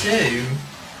 1-2.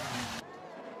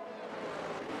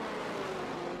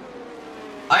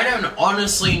 I don't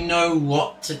honestly know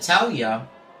what to tell ya.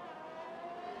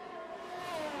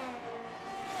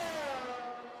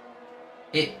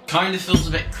 It kind of feels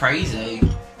a bit crazy.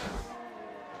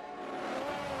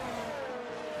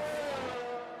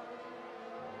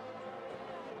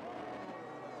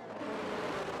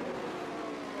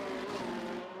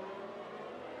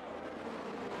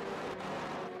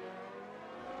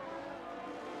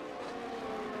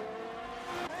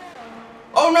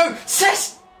 Oh no!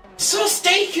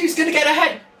 Sustaku's gonna get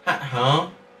ahead! Huh?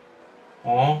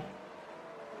 Oh.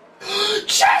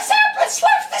 Jess Abbott's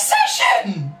left the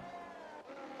session!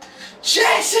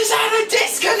 Jess has had a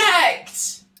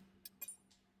disconnect!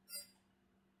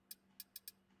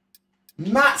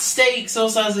 Matt Stakes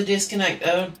also has a disconnect.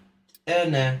 Oh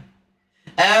no.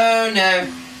 Oh no.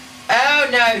 Oh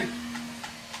no!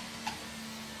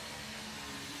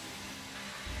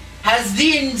 Has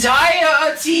the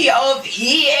entirety of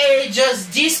EA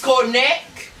just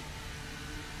disconnect?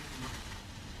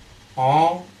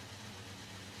 Oh.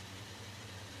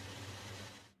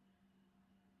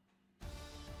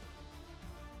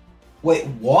 Wait,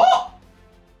 what?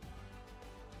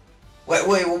 Wait,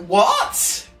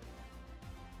 what?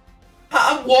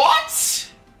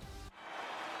 What?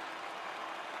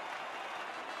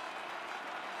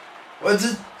 What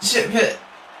the shit?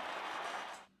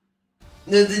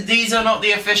 These are not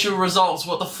the official results.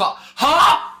 What the fuck?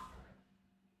 Huh?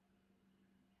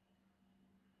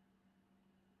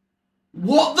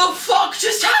 What the fuck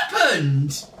just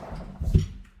happened?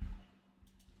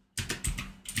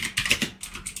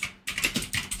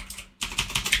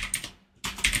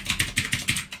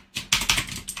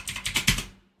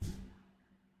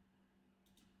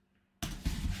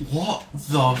 What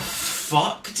the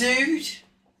fuck, dude?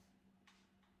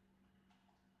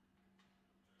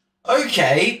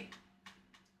 Okay.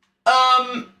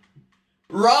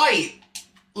 Right.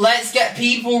 Let's get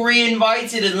people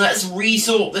re-invited and let's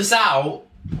re-sort this out.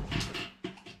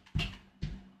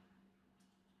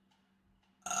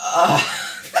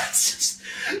 That's just...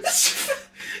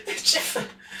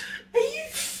 Are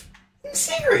you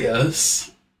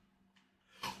serious?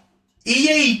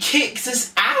 EA kicked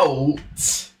us out?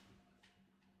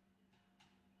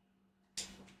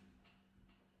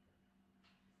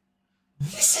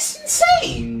 This is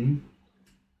insane!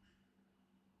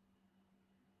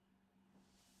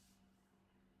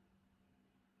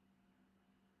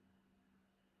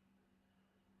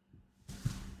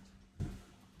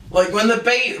 Like, when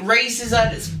the race is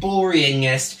at its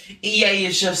boringest, EA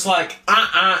is just like,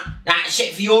 that's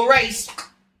it for your race.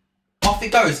 Off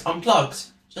it goes,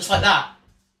 unplugged. Just like that.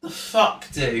 The fuck,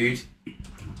 dude?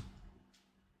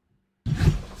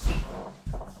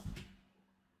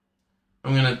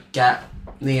 I'm gonna get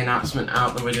the announcement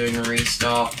out that we're doing a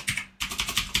restart.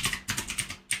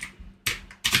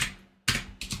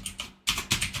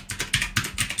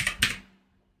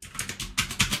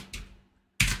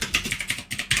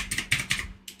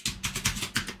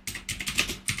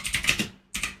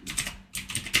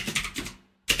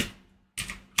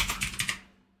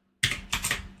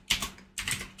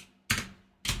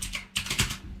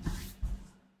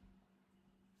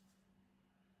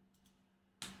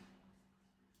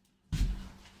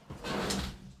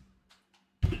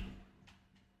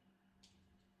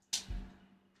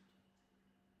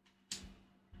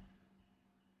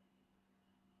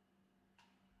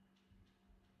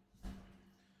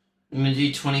 I'm going to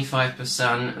do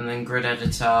 25% and then grid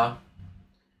editor.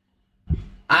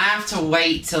 I have to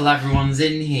wait till everyone's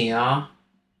in here.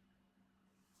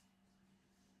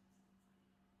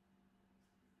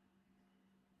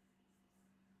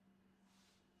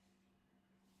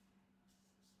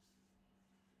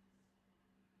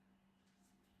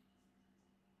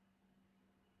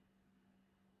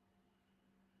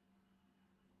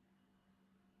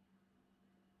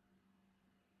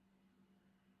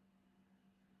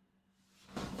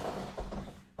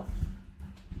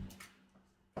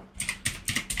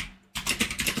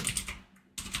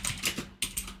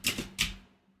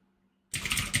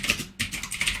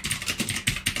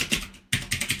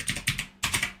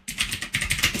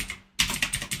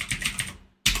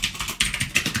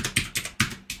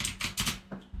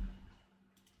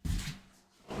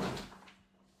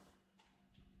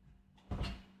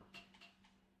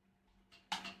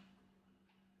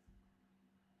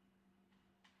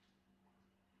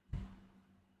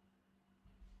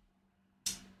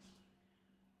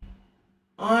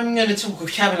 I'm going to talk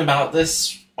with Kevin about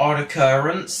this odd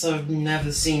occurrence. I've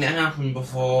never seen it happen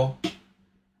before.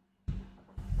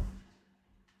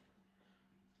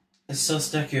 Is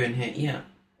Susteku in here? Yeah.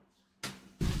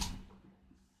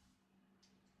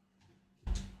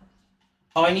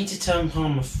 Oh, I need to turn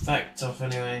palm effect off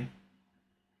anyway.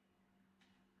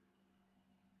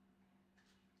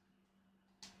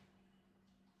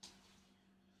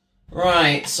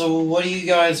 Right, so what do you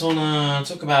guys want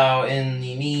to talk about in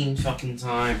the mean fucking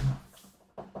time?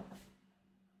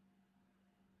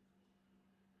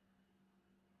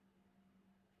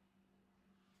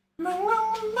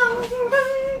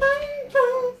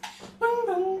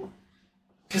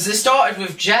 Because it started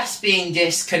with Jess being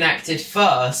disconnected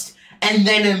first, and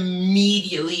then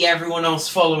immediately everyone else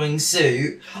following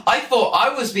suit. I thought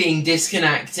I was being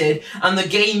disconnected, and the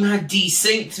game had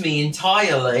desynced me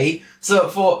entirely, so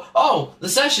I thought, oh, the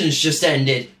session's just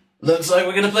ended. Looks like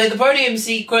we're going to play the podium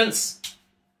sequence.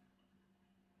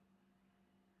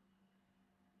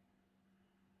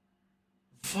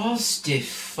 What the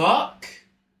fuck?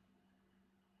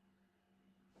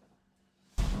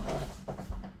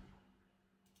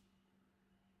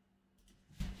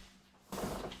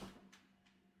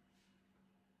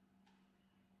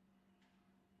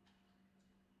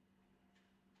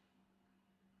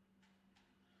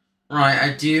 Right,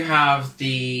 I do have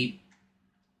the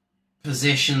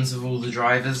positions of all the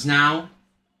drivers now.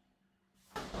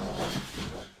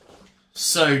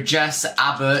 So Jess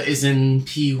Abbott is in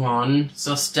P1,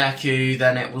 Susteku,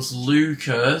 then it was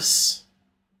Lucas.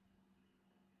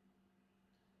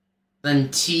 Then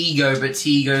Tigo, but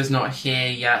Tigo's not here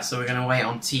yet, so we're going to wait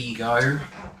on Tigo.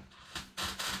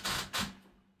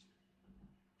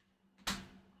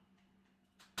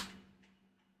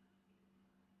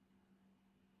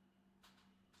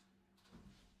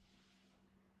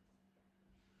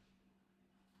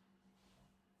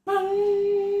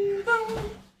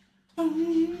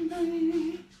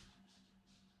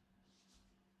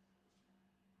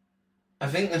 I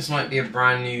think this might be a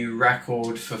brand new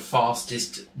record for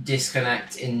fastest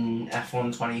disconnect in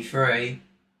F1 23.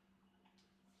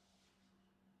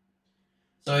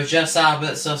 So Jess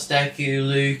Abbott, Susteku,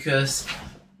 Lucas,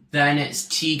 then it's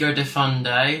Tigo De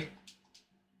Funde.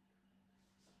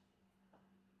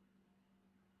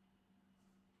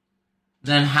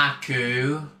 Then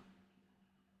Haku.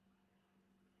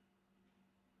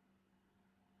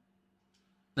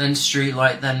 Then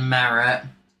Streetlight, then Merit.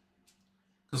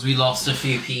 Because we lost a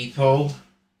few people.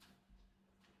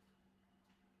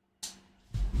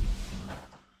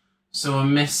 So we're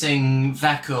missing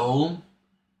Veckel.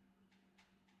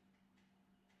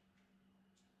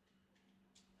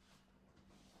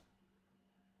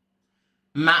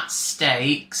 Matt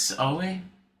Stakes, are we?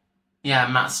 Yeah,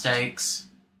 Matt Stakes.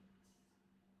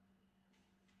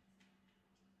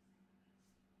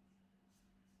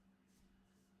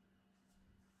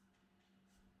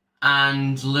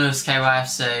 And Lewis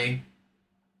KYFC.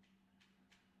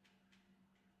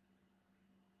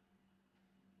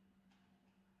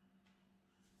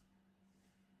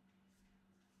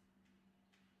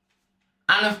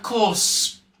 And of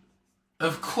course,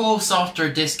 after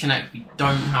a disconnect, we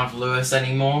don't have Lewis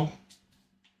anymore.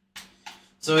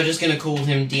 So we're just going to call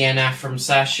him DNF from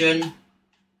session.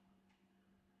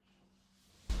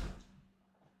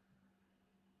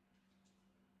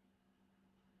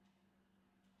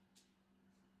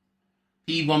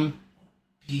 P1,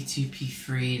 P2,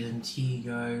 P3, then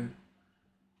Tigo.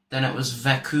 Then it was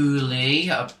Vekuli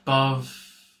above.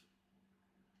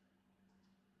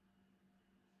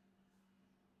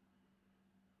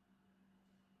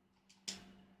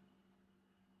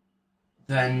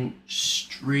 then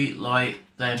Streetlight,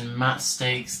 then Matt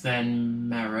Stakes, then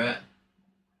Merit.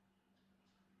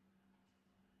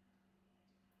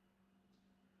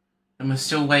 And we're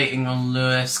still waiting on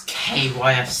Lewis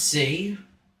KYFC.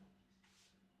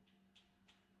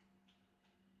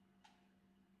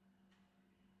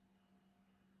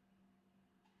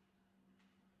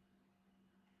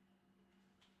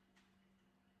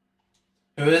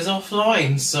 Who is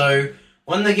offline, so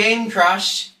when the game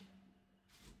crashed,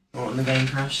 or when the game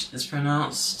crashed is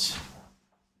pronounced.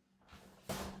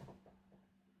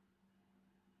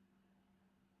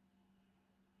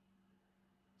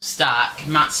 Stack,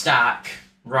 Matt Stack,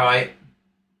 right.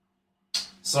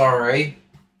 Sorry.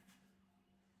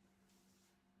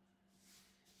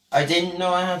 I didn't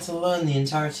know I had to learn the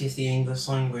entirety of the English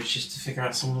language just to figure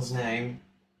out someone's name.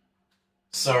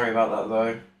 Sorry about that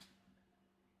though.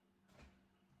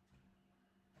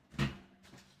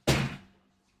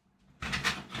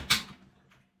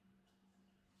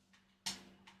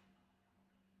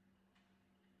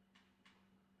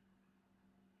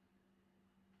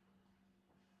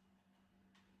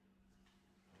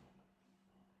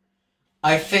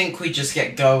 I think we just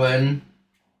get going.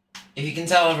 If you can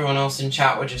tell everyone else in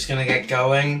chat, we're just gonna get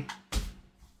going.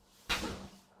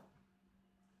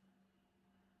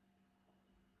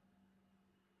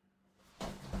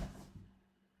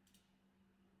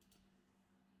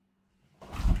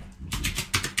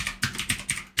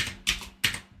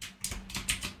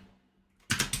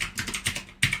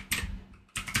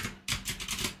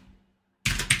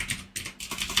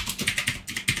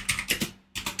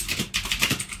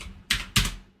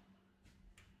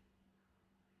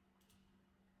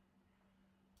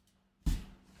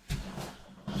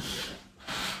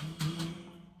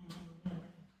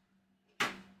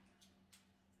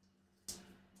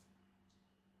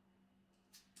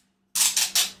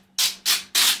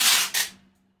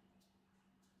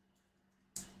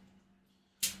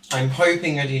 I'm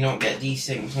hoping I do not get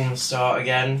desynced on the start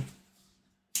again.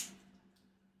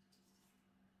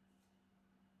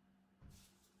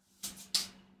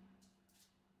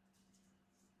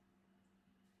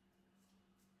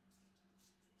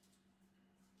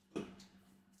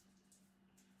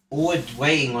 All we're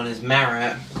waiting on is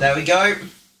Merit. There we go.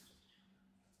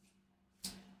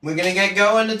 We're gonna get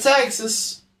going to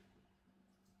Texas.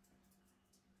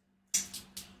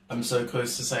 I'm so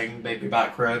close to saying baby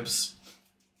back ribs.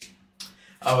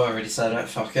 Oh, I already said it,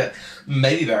 fuck it.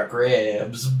 Baby back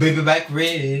ribs, baby back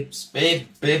ribs, baby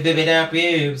back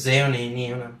ribs,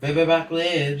 baby back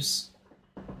ribs,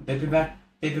 baby back,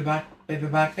 baby back, baby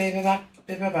back, baby back,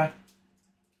 baby back.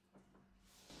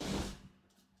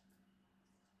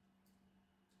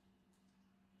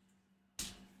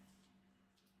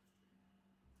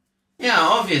 Yeah,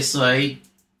 obviously,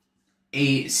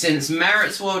 since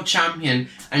Merit's world champion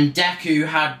and Deku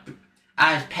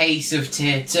had pace of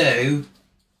tier 2,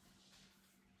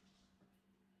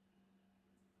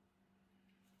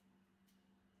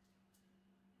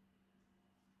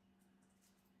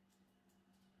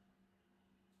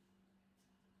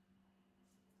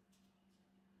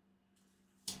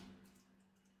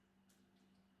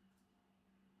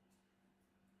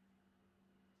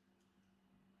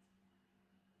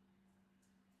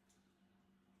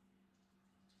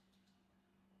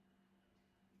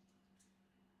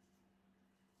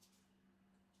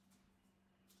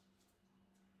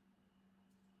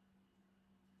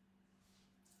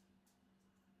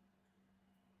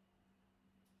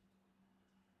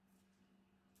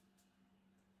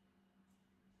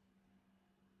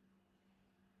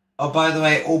 oh, by the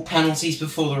way, all penalties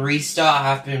before the restart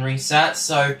have been reset,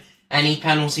 so any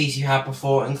penalties you had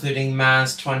before, including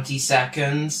Maz 20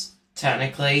 seconds,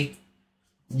 technically,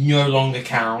 no longer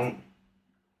count.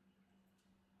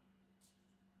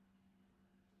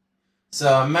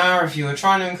 So, Mara, if you were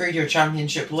trying to increase your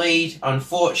championship lead,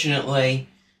 unfortunately,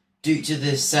 due to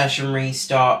this session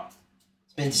restart,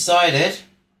 it's been decided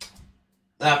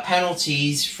that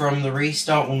penalties from the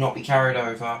restart will not be carried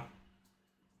over.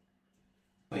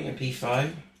 Wait, a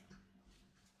P5.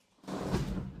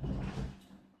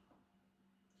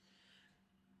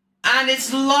 And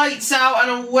it's lights out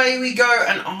and away we go.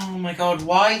 And oh my god,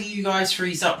 why do you guys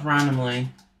freeze up randomly?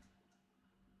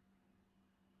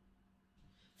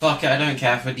 Fuck it, I don't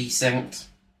care if we're desynced.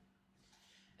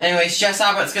 Anyways, Jess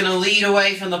Abbott's gonna lead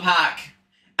away from the pack.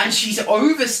 And she's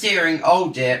oversteering.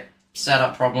 Oh dear.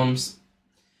 Setup problems.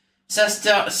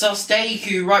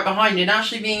 Sosteiku right behind and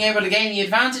actually being able to gain the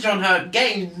advantage on her,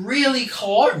 getting really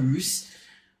close.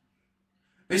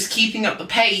 Who's keeping up the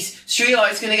pace.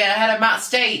 Streetlight's going to get ahead of Matt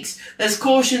Stakes. There's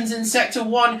cautions in Sector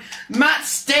 1. Matt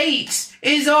Stakes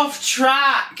is off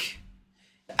track.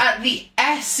 at the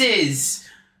S's.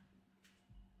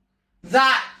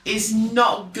 That is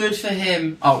not good for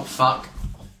him. Oh, fuck.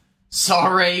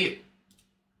 Sorry.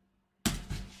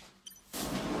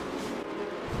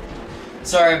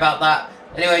 Sorry about that.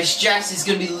 Anyways, Jess is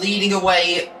going to be leading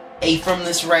away from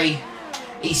this race.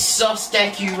 He's sus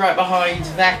Deku right behind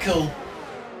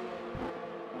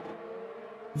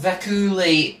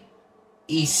Vekuli.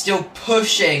 He's still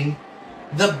pushing.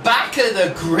 The back of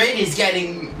the grid is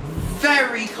getting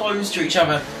very close to each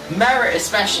other. Merritt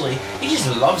especially. He just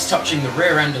loves touching the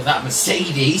rear end of that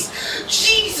Mercedes.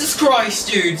 Jesus Christ,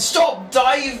 dude. Stop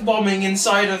dive bombing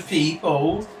inside of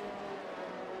people.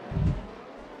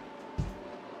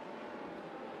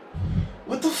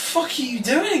 What the fuck are you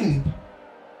doing?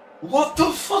 What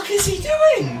the fuck is he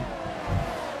doing?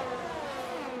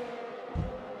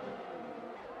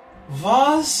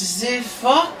 What the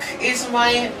fuck is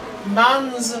my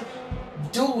man's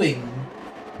doing?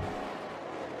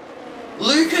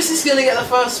 Lucas is going to get the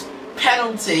first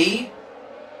penalty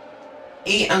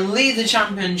and lead the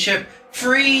championship.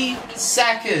 3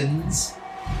 seconds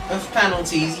of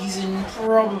penalties. He's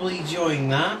probably enjoying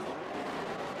that.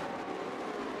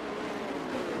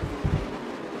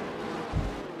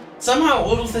 Somehow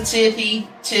all of the Tier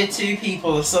 2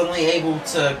 people are suddenly able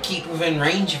to keep within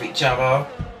range of each other.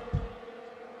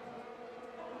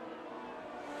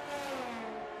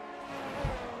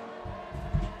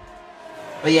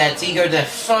 But yeah, Tigo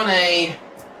Defone,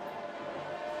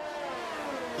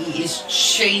 he is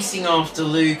chasing after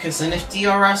Lucas, and if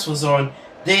DRS was on,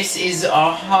 this is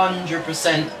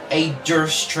 100% a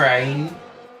Durst train.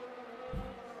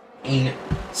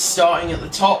 Starting at the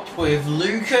top with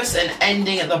Lucas and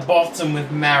ending at the bottom with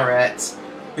Merritt,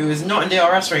 who is not in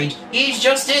DRS range. He's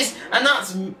just is, and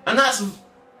that's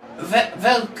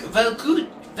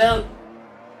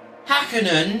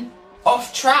Hakkinen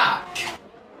off track.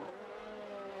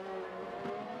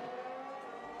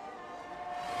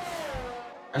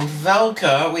 And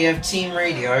Velka, we have Team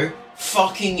Radio,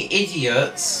 fucking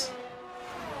idiots.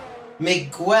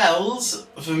 Miguel's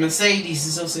for Mercedes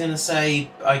is also going to say,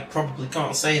 I probably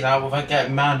can't say that without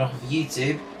getting banned off of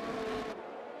YouTube.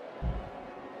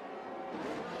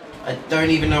 I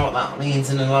don't even know what that means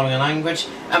in another language.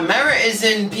 And Merritt is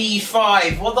in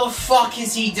P5. What the fuck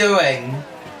is he doing?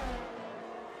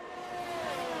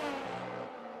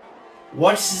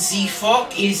 What the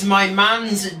fuck is my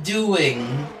man's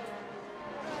doing?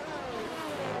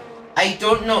 I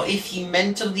don't know if he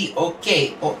mentally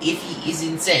okay or if he is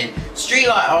insane. Street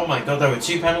light. Oh my god, there were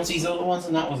 2 penalties all at once,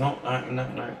 and that was not.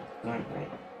 No.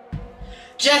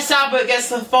 Jess Abbott gets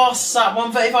the fastest lap,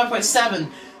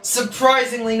 135.7.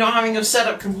 Surprisingly, not having your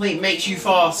setup complete makes you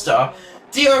faster.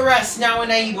 DRS now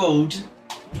enabled.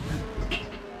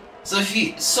 So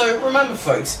remember,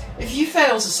 folks, if you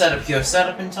fail to set up your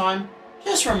setup in time,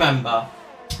 just remember,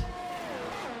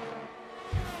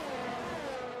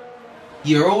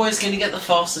 you're always going to get the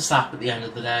fastest lap at the end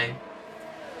of the day.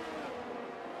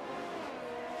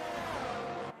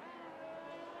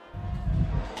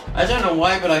 I don't know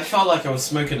why, but I felt like I was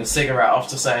smoking a cigarette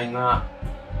after saying that.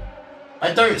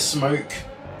 I don't smoke.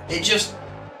 It just...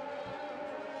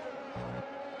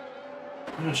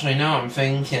 Actually, now I'm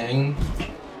thinking...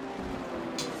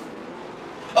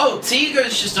 Oh,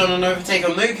 Tigo's just done an overtake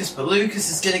on Lucas, but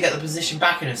Lucas is going to get the position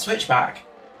back in a switchback.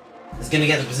 Is going to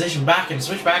get the position back and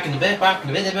switch back in the bit back and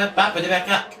the bit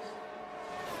back.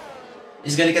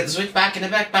 He's going to get the switch back in the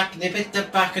back and the bit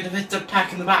back and the bit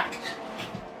back in the back.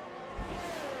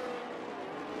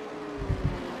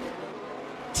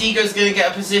 Tigo's going to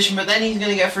get a position, but then he's going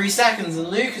to get 3 seconds, and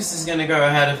Lucas is going to go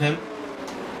ahead of him.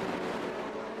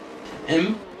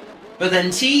 But then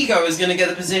Tigo is going to get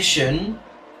the position.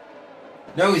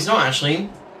 No, he's not actually.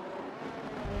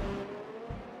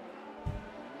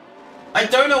 I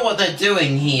don't know what they're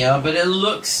doing here, but it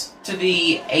looks to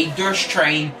be a Durst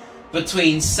train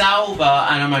between Sauber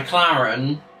and a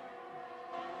McLaren,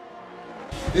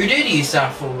 who did used to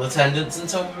have full attendance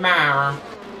until Mar.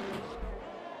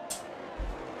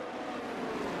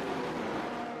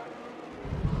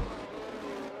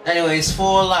 Anyways,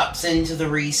 4 laps into the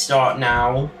restart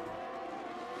now.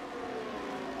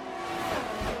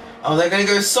 Oh, they're going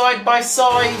to go side by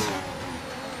side.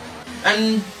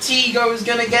 And Tigo is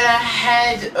going to get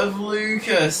ahead of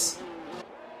Lucas.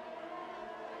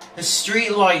 The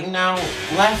street light now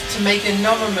left to make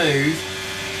another move.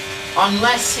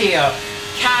 Unless here,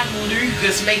 can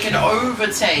Lucas make an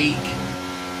overtake?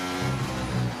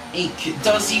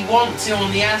 Does he want to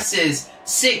on the S's?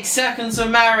 6 seconds of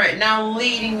Merritt, now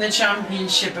leading the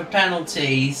championship of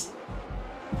penalties.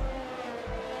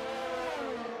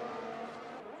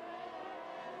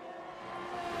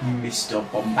 Mr.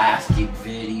 Bombastic,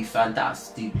 very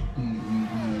fantastic.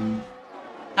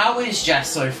 How is Jess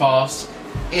so fast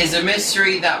is a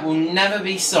mystery that will never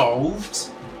be solved.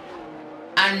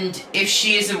 And if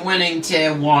she isn't winning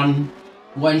Tier 1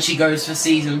 when she goes for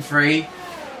Season 3,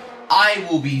 I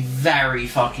will be very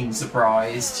fucking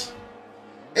surprised.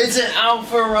 It's an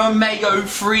Alfa Romeo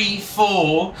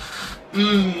 3-4.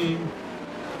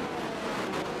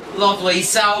 Lovely.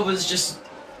 Salva's just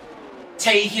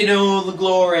taking all the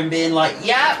glory and being like,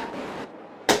 yep,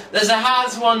 there's a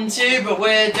Has 1 too, but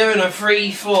we're doing a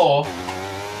 3-4.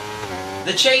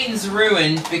 The chain's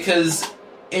ruined because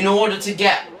in order to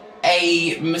get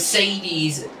a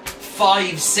Mercedes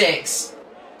 5-6,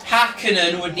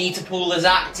 Hakkinen would need to pull his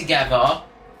act together,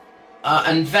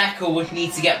 and Vettel would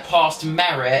need to get past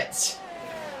Merritt.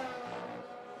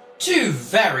 Two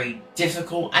very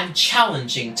difficult and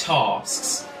challenging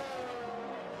tasks.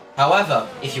 However,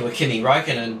 if you were Kimi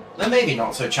Räikkönen, then maybe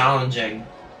not so challenging.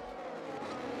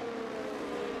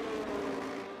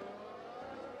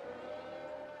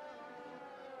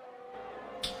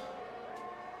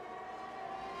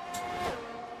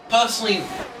 Personally,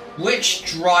 which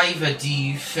driver do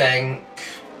you think,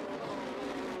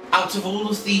 out of all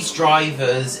of these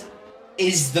drivers,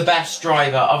 is the best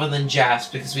driver other than Jess?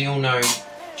 Because we all know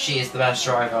she is the best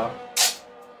driver.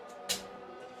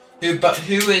 But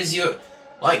who is your...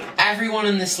 Like, everyone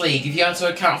in this league, if you had to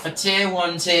account for Tier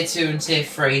 1, Tier 2 and Tier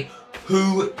 3,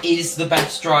 who is the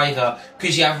best driver?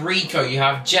 Because you have Rico, you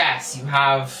have Jess, you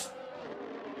have...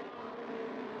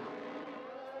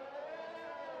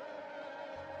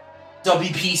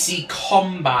 WPC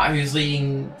Combat, who's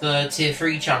leading the Tier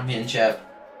 3 Championship.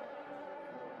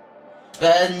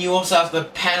 Then you also have the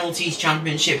Penalties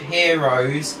Championship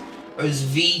heroes, as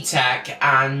VTech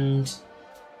and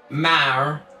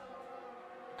Mar.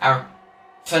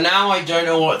 For now, I don't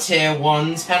know what Tier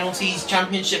 1's Penalties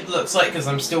Championship looks like, because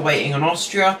I'm still waiting on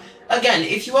Austria. Again,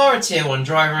 if you are a Tier 1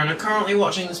 driver and are currently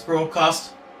watching this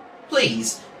broadcast,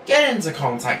 please, get into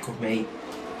contact with me.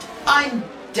 I'm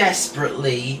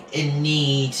desperately in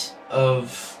need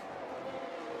of...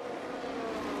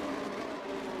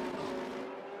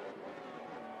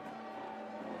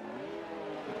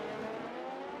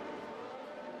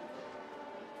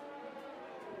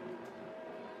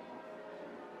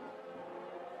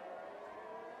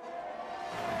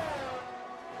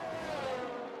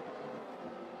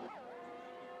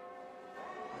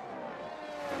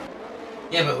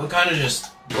 Yeah, but we're kind of just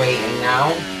waiting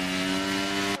now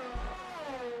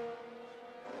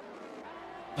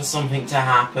for something to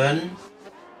happen.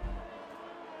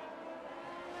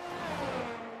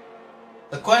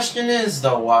 The question is,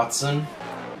 though, Watson,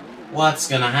 what's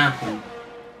gonna happen?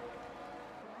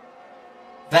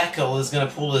 Vettel is gonna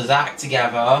pull his act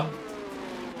together,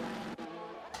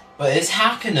 but is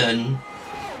Hakkinen...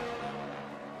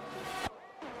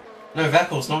 No,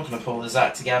 Vettel's not going to pull his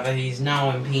act together. He's now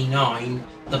in P9,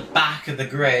 the back of the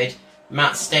grid.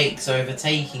 Matt Stakes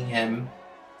overtaking him.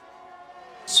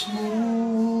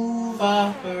 Smooth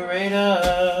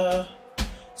operator.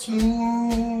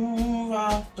 Smooth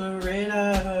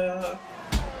operator.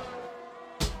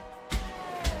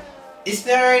 Is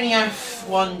there any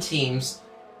F1 teams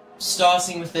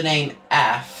starting with the name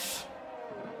F?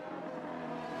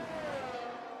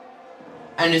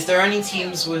 And is there any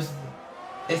teams with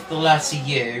the letter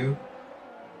U,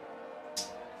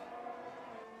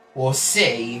 or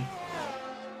C,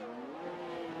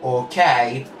 or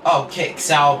K? Oh, Kick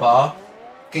Sauber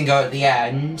can go at the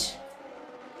end.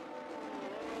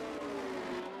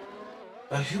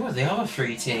 But who are the other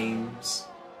three teams?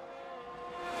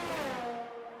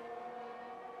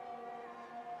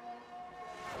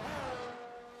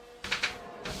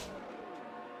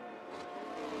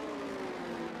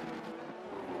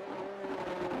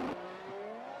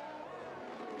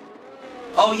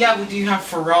 Oh yeah, we do have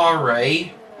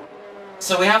Ferrari.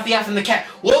 So we have the F and the K.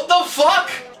 What the fuck?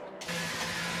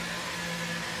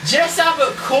 Jess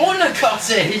Abbott corner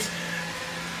cutted.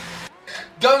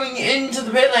 Going into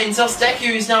the pit lane,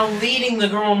 Sosteku is now leading the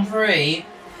Grand Prix.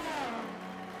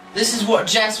 This is what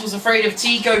Jess was afraid of.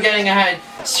 Tico getting ahead.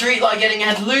 Streetlight getting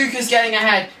ahead. Lucas getting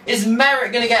ahead. Is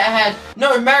Merritt going to get ahead?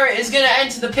 No, Merritt is going to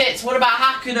enter the pits. What about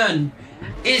Hakkinen?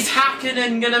 Is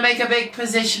Hakkinen going to make a big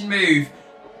position move?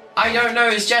 I don't know.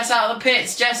 Is Jess out of the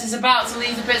pits? Jess is about to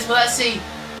leave the pits, but let's see.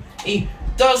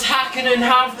 Does Hakkinen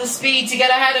have the speed to get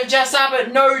ahead of Jess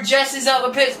Abbott? No, Jess is out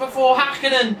of the pits before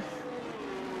Hakkinen.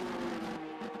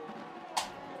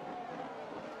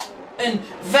 And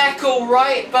Vettel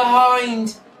right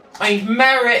behind.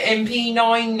 Merritt in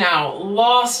P9 now.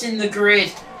 Last in the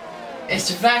grid.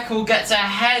 It's Vettel gets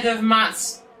ahead of Matt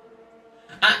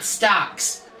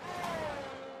Stacks.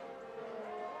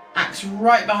 Max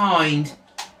right behind,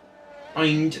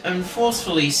 and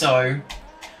forcefully so.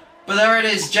 But there it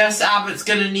is, Jess Abbott's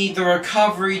going to need the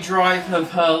recovery drive of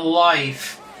her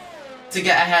life to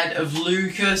get ahead of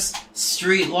Lucas,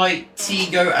 Streetlight,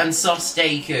 Tigo and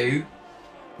Sosteku.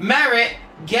 Merritt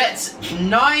gets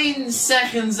 9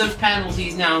 seconds of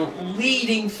penalties now,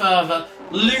 leading further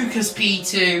Lucas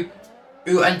P2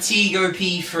 and Tigo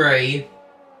P3.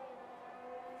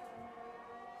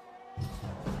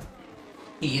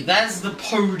 There's the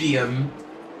podium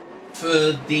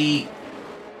for the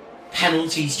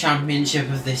penalties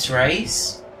championship of this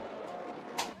race.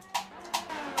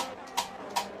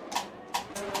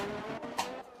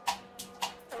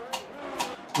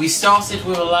 We started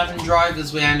with 11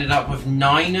 drivers, we ended up with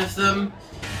 9 of them.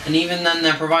 And even then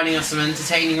they're providing us some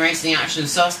entertaining racing action.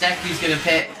 Sosteku's going to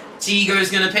pit, Tigo's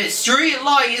going to pit,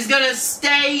 Streetlight is going to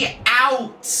stay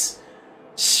out!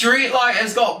 Streetlight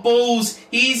has got balls,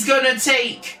 he's going to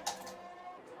take...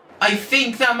 I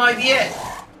think that might be it.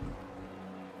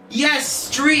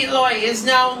 Yes, Streetlight is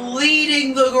now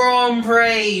leading the Grand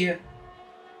Prix!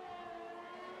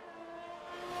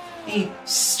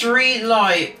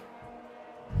 Streetlight.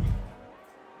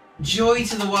 Joy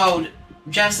to the world.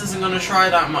 Jess isn't going to try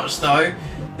that much though,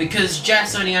 because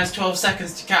Jess only has 12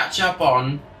 seconds to catch up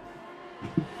onto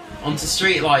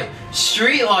Streetlight.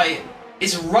 Streetlight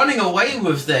is running away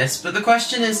with this, but the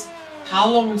question is, how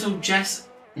long until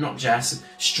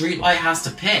Streetlight has to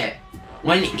pit?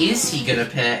 When is he going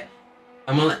to pit?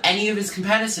 And will any of his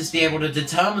competitors be able to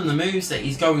determine the moves that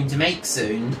he's going to make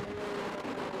soon?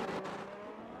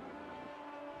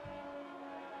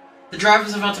 The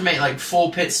drivers have had to make like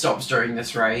 4 pit stops during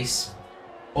this race.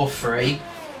 Or 3.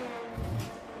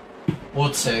 Or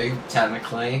 2,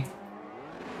 technically.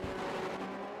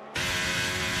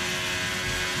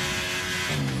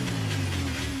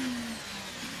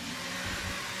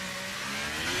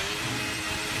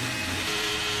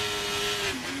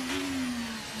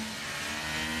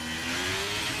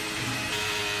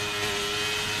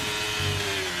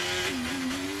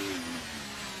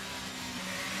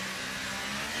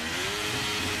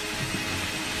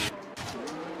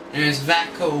 There's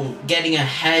Vettel getting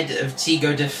ahead of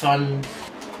Tigo Defun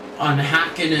on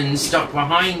Hakkinen, stuck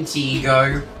behind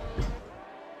Tigo.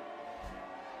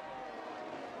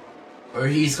 Or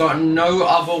he's got no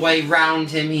other way round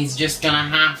him, he's just gonna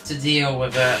have to deal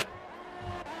with it.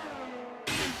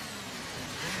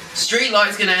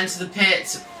 Streetlight's gonna enter the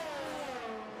pit.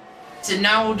 So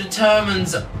now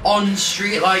determines on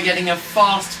Streetlight getting a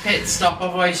fast pit stop,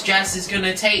 otherwise Jess is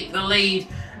gonna take the lead.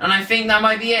 And I think that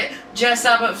might be it. Jess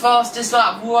Abbott, fastest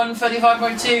lap,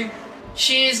 1:35.2.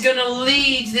 She is going to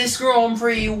lead this Grand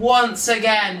Prix once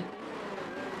again.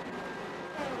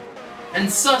 And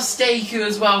Sosteku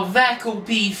as well. Vettel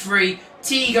P3,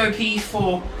 Tigo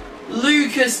P4.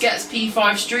 Lucas gets P5,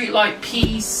 Streetlight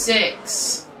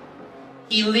P6.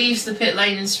 He leaves the pit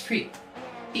lane in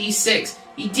P6.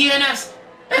 He DNFs.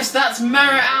 Yes, that's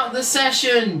Merritt out the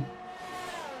session.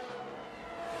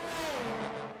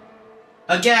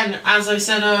 Again, as I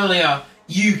said earlier,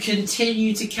 you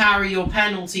continue to carry your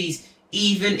penalties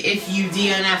even if you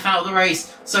DNF out the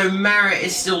race. So Merritt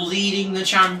is still leading the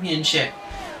championship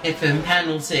in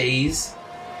penalties.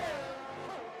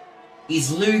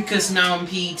 He's Lucas now in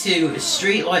P2,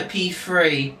 Streetlight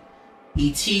P3,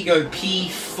 Tigo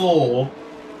P4.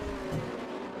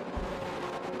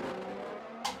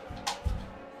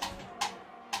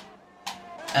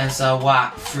 As I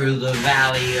walk through the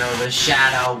valley of the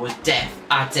shadow of death,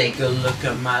 I take a look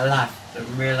at my life and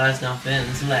realize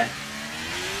nothing's left.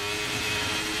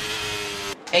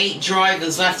 8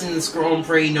 drivers left in this Grand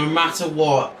Prix. No matter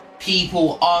what,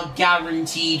 people are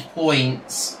guaranteed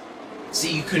points. So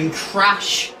you can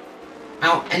crash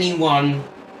out anyone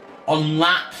on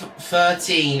lap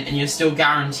 13 and you're still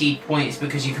guaranteed points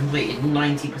because you completed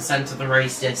 90% of the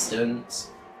race distance.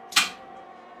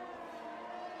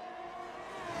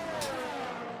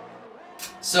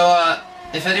 So,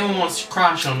 if anyone wants to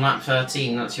crash on lap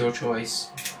 13, that's your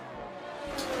choice.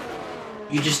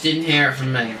 You just didn't hear it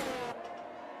from me.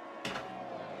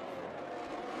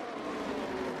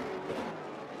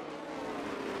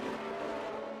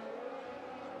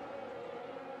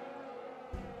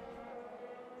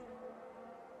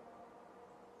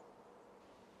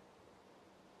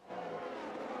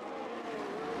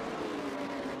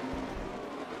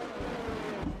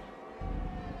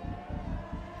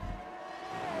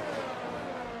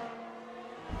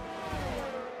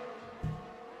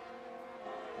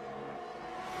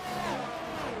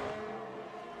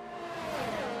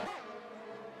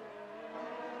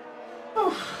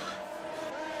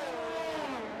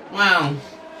 Well,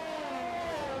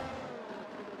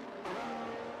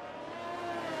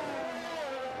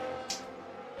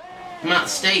 Matt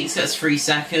Stakes gets 3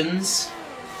 seconds.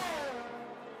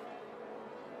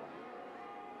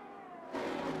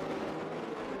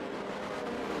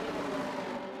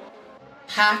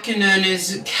 Hakkinen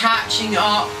is catching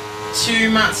up to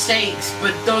Matt Stakes,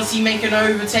 but does he make an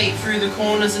overtake through the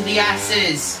corners of the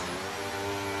S's?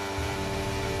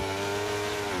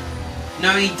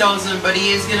 No, he doesn't, but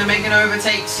he is going to make an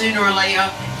overtake sooner or later.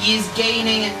 He is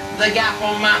gaining the gap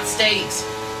on Matt Stakes.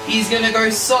 He's going to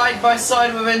go side by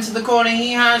side with him into the corner.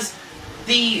 He has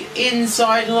the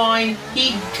inside line.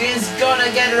 He is going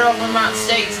to get it off of Matt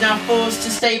Stakes, now forced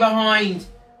to stay behind.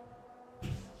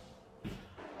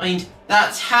 And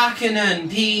that's Hakkinen,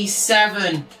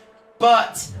 P7.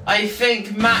 But I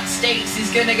think Matt Stakes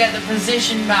is going to get the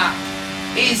position back.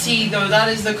 Is he, though? That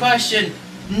is the question.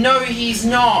 No, he's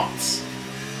not.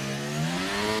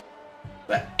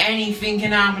 But anything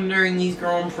can happen during these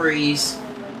Grand Prix.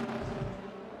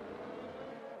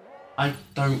 I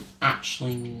don't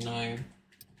actually know.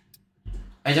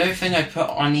 I don't think I put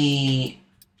any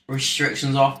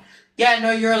restrictions off. Yeah,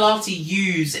 no, you're allowed to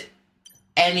use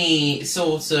any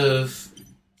sort of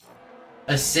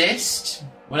assist,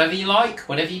 whatever you like,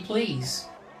 whatever you please.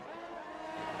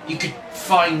 You could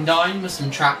fine dine with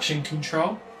some traction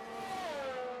control.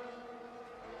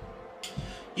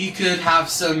 You could have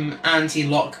some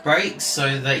anti-lock brakes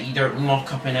so that you don't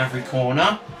lock up in every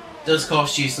corner. Does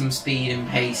cost you some speed and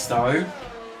pace though.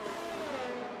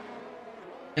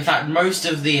 In fact, most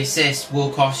of the assists will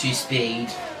cost you speed,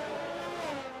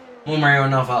 one way or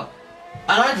another.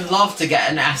 And I'd love to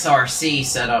get an SRC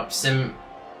set up,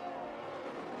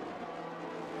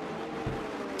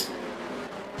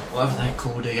 whatever they're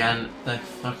called again. They're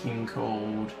fucking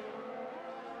called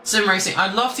Sim Racing.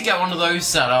 I'd love to get one of those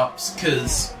setups,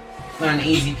 because they're an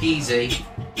easy peasy.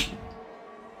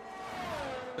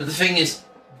 But the thing is,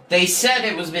 they said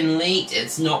it was been leaked.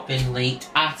 It's not been leaked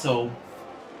at all.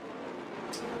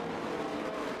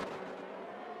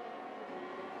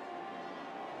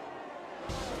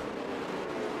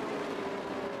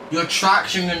 Your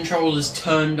traction control is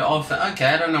turned off. Okay,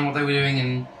 I don't know what they were doing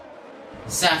in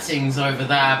settings over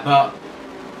there, but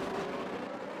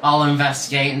I'll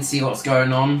investigate and see what's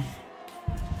going on.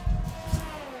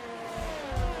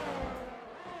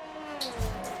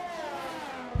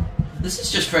 This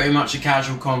is just pretty much a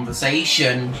casual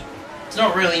conversation. There's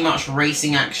not really much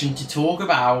racing action to talk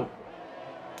about.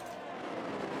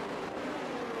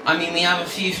 I mean, we have a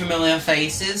few familiar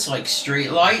faces, like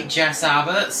Streetlight, Jess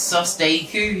Abbott, Sus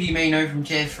Deku, who you may know from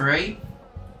Tier 3.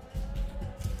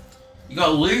 You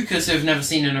got Lucas, who I've never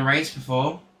seen in a race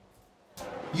before.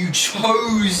 You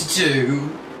chose to!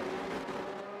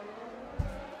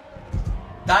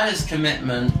 That is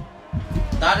commitment.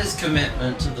 That is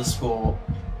commitment to the sport.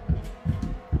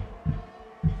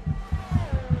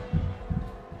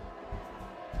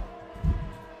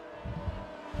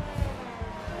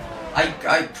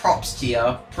 I props to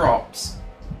you, props.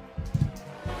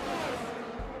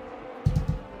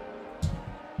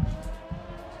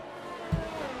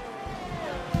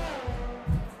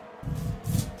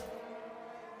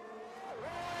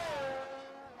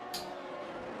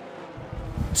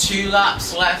 Two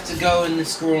laps left to go in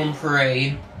this Grand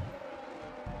Prix.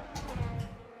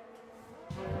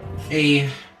 We're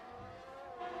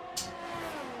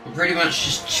pretty much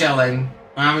just chilling,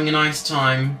 having a nice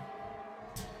time.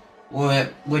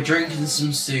 We're drinking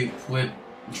some soup. We're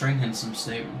drinking some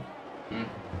soup.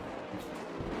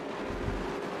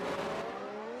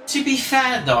 To be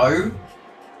fair though,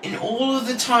 in all of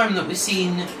the time that we've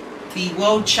seen the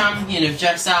world champion of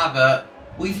Jess Abbott,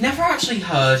 we've never actually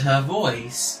heard her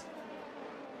voice.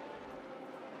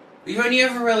 We've only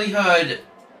ever really heard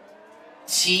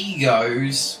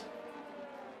T-Goes.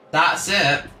 That's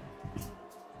it.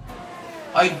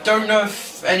 I don't know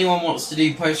if anyone wants to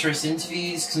do post-race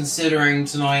interviews, considering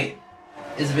tonight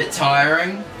is a bit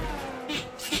tiring.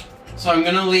 So I'm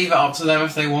going to leave it up to them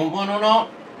if they want one or not.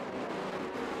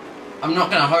 I'm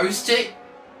not going to host it.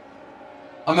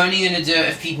 I'm only going to do it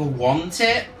if people want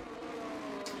it.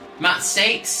 Matt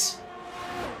Stakes,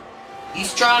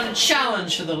 he's trying to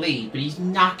challenge for the lead, but he's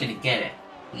not going to get it.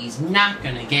 He's not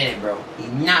going to get it, bro.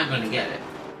 He's not going to get it.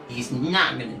 He's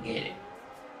not going to get it.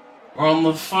 We're on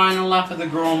the final lap of the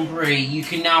Grand Prix. You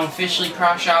can now officially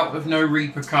crash out with no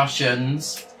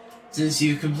repercussions, since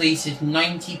you've completed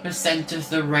 90% of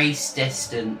the race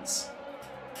distance.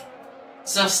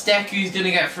 Sus Deku's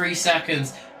gonna get 3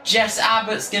 seconds. Jess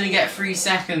Abbott's gonna get 3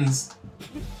 seconds.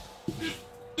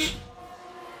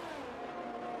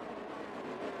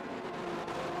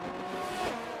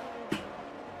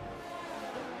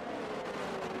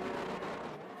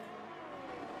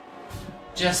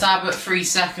 Jess Abbott 3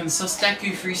 seconds,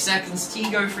 Sosteku 3 seconds,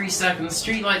 Tigo 3 seconds,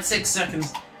 Streetlight 6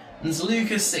 seconds, and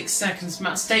Lucas 6 seconds,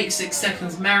 Matt Stake 6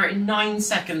 seconds, Merritt 9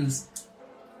 seconds.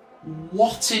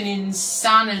 What an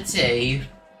insanity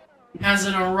has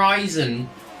an arisen.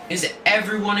 Is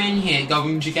everyone in here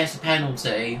going to get a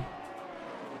penalty?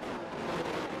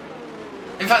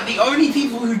 In fact, the only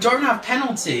people who don't have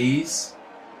penalties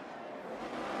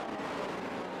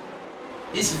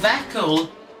is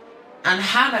Vettel and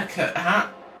Hakkinen.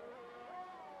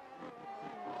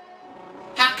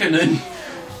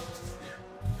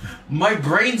 My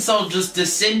brain cell just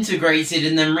disintegrated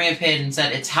and then reappeared and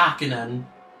said it's Hakkinen.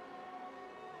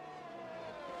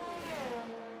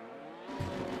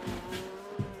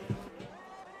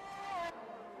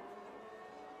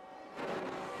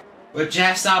 With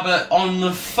Jess Abbott on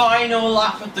the final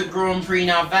lap of the Grand Prix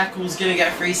now, Vettel's gonna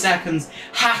get 3 seconds.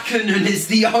 Hakkinen is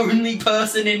the only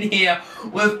person in here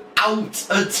without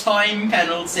a time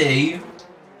penalty.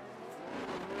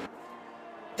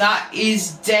 That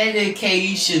is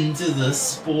dedication to the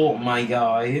sport, my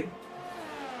guy.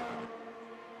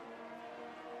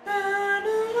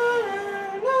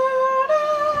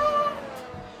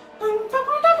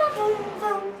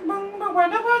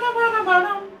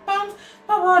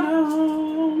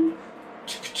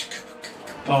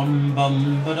 Bum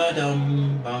bum ba da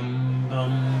dum bum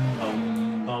bum bum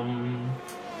bum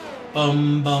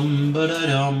bum bum ba da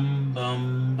dum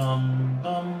bum bum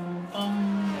bum bum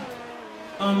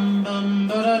bum bum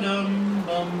ba da dum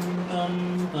bum bum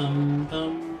bum bum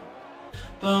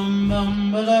bum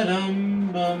bum ba da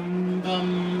dum bum bum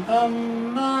bum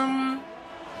bum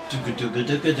dugga dugga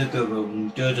dugga dugga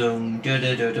boom da dum da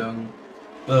da da dum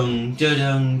boom da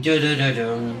dum da da da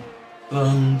dum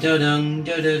boom da dum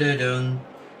da da da dum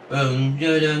boom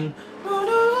da dum.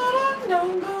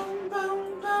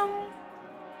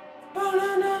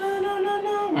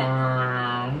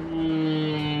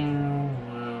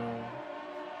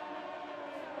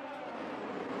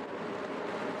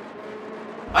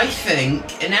 I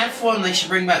think in F1 they should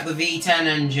bring back the V10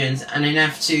 engines, and in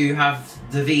F2 have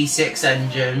the V6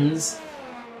 engines.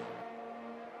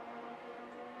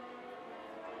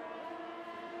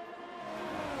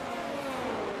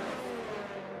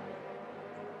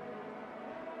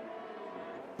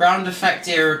 Ground effect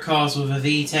era cars with a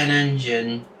V10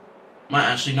 engine might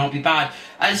actually not be bad.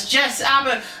 As Jess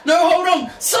Abbott... No, hold on!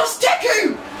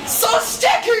 Sosteku!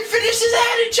 Sosteku finishes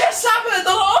ahead of Jess Abbott at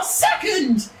the last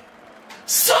second!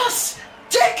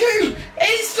 Sosteku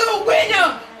is the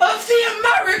winner of the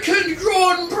American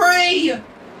Grand Prix!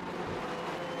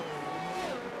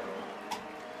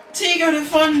 Tigo de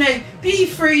Funde,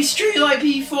 P3, Streetlight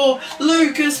P4,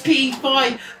 Lucas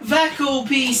P5, Vettel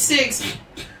P6.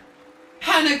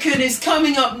 Hakkinen is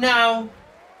coming up now.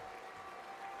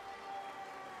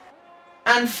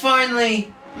 And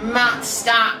finally, Matt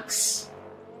Stacks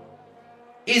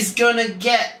is gonna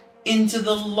get into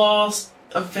the last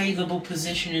available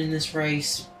position in this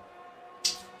race.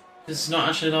 This is not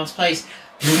actually last place.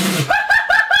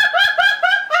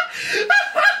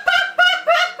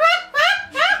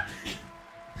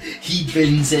 He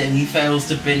bins it and he fails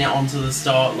to bin it onto the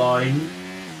start line.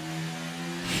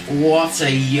 What a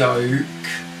yoke.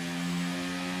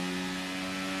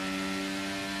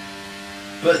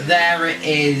 But there it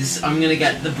is. I'm gonna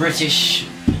get the British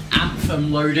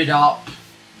anthem loaded up.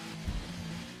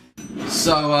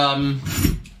 So,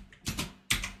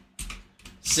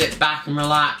 sit back and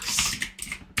relax.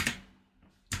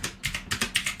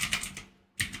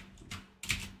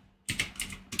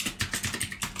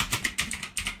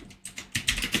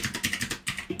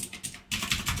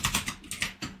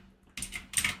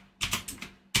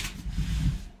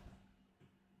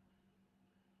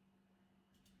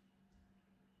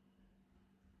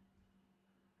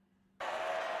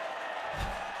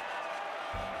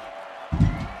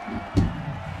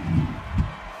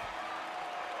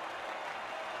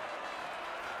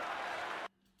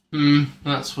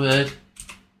 That's weird.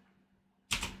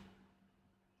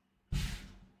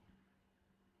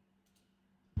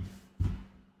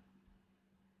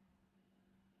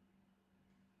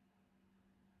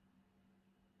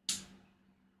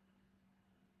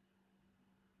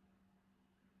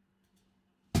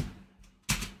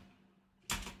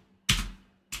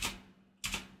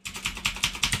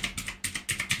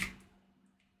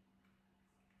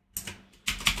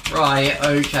 Right,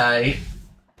 okay.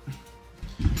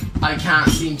 I can't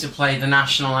seem to play the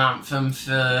national anthem for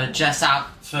not Jess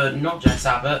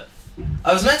Abbott.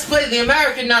 I was meant to play the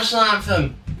American national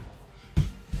anthem.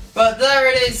 But there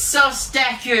it is,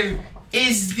 Sosteku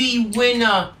is the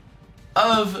winner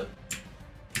of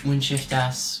Windshift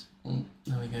S. Oh,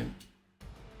 there we go.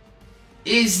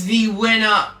 is the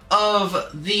winner of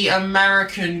the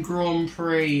American Grand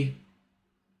Prix.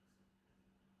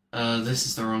 This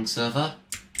is the wrong server.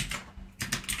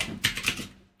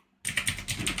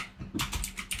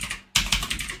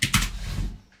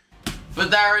 But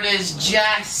there it is,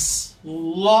 Jess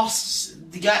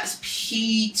gets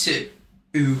P2.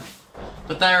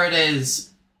 But there it is.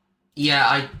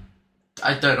 Yeah,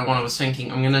 I don't know what I was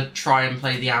thinking. I'm gonna try and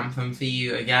play the anthem for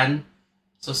you again.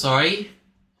 So sorry.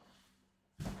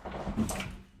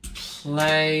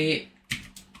 Play.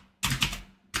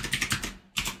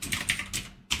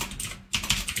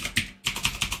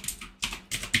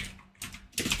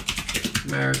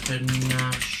 American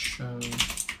National.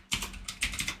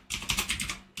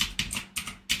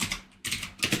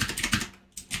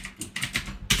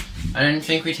 I didn't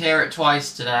think we'd hear it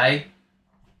twice today.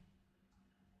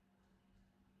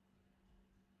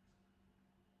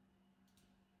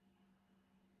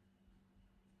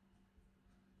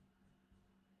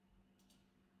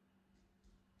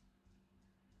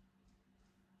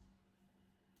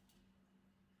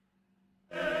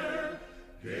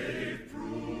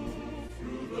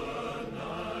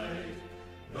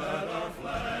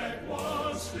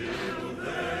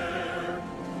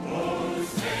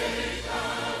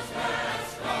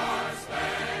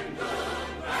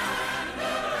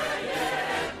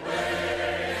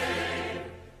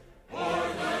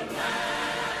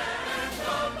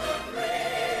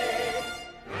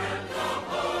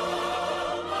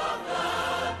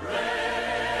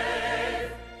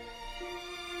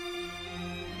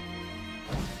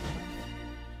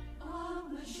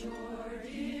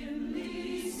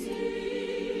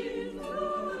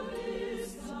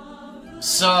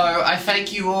 So, I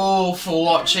thank you all for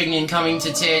watching and coming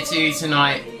to Tier 2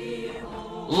 tonight.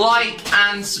 Like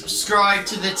and subscribe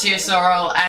to the TSRL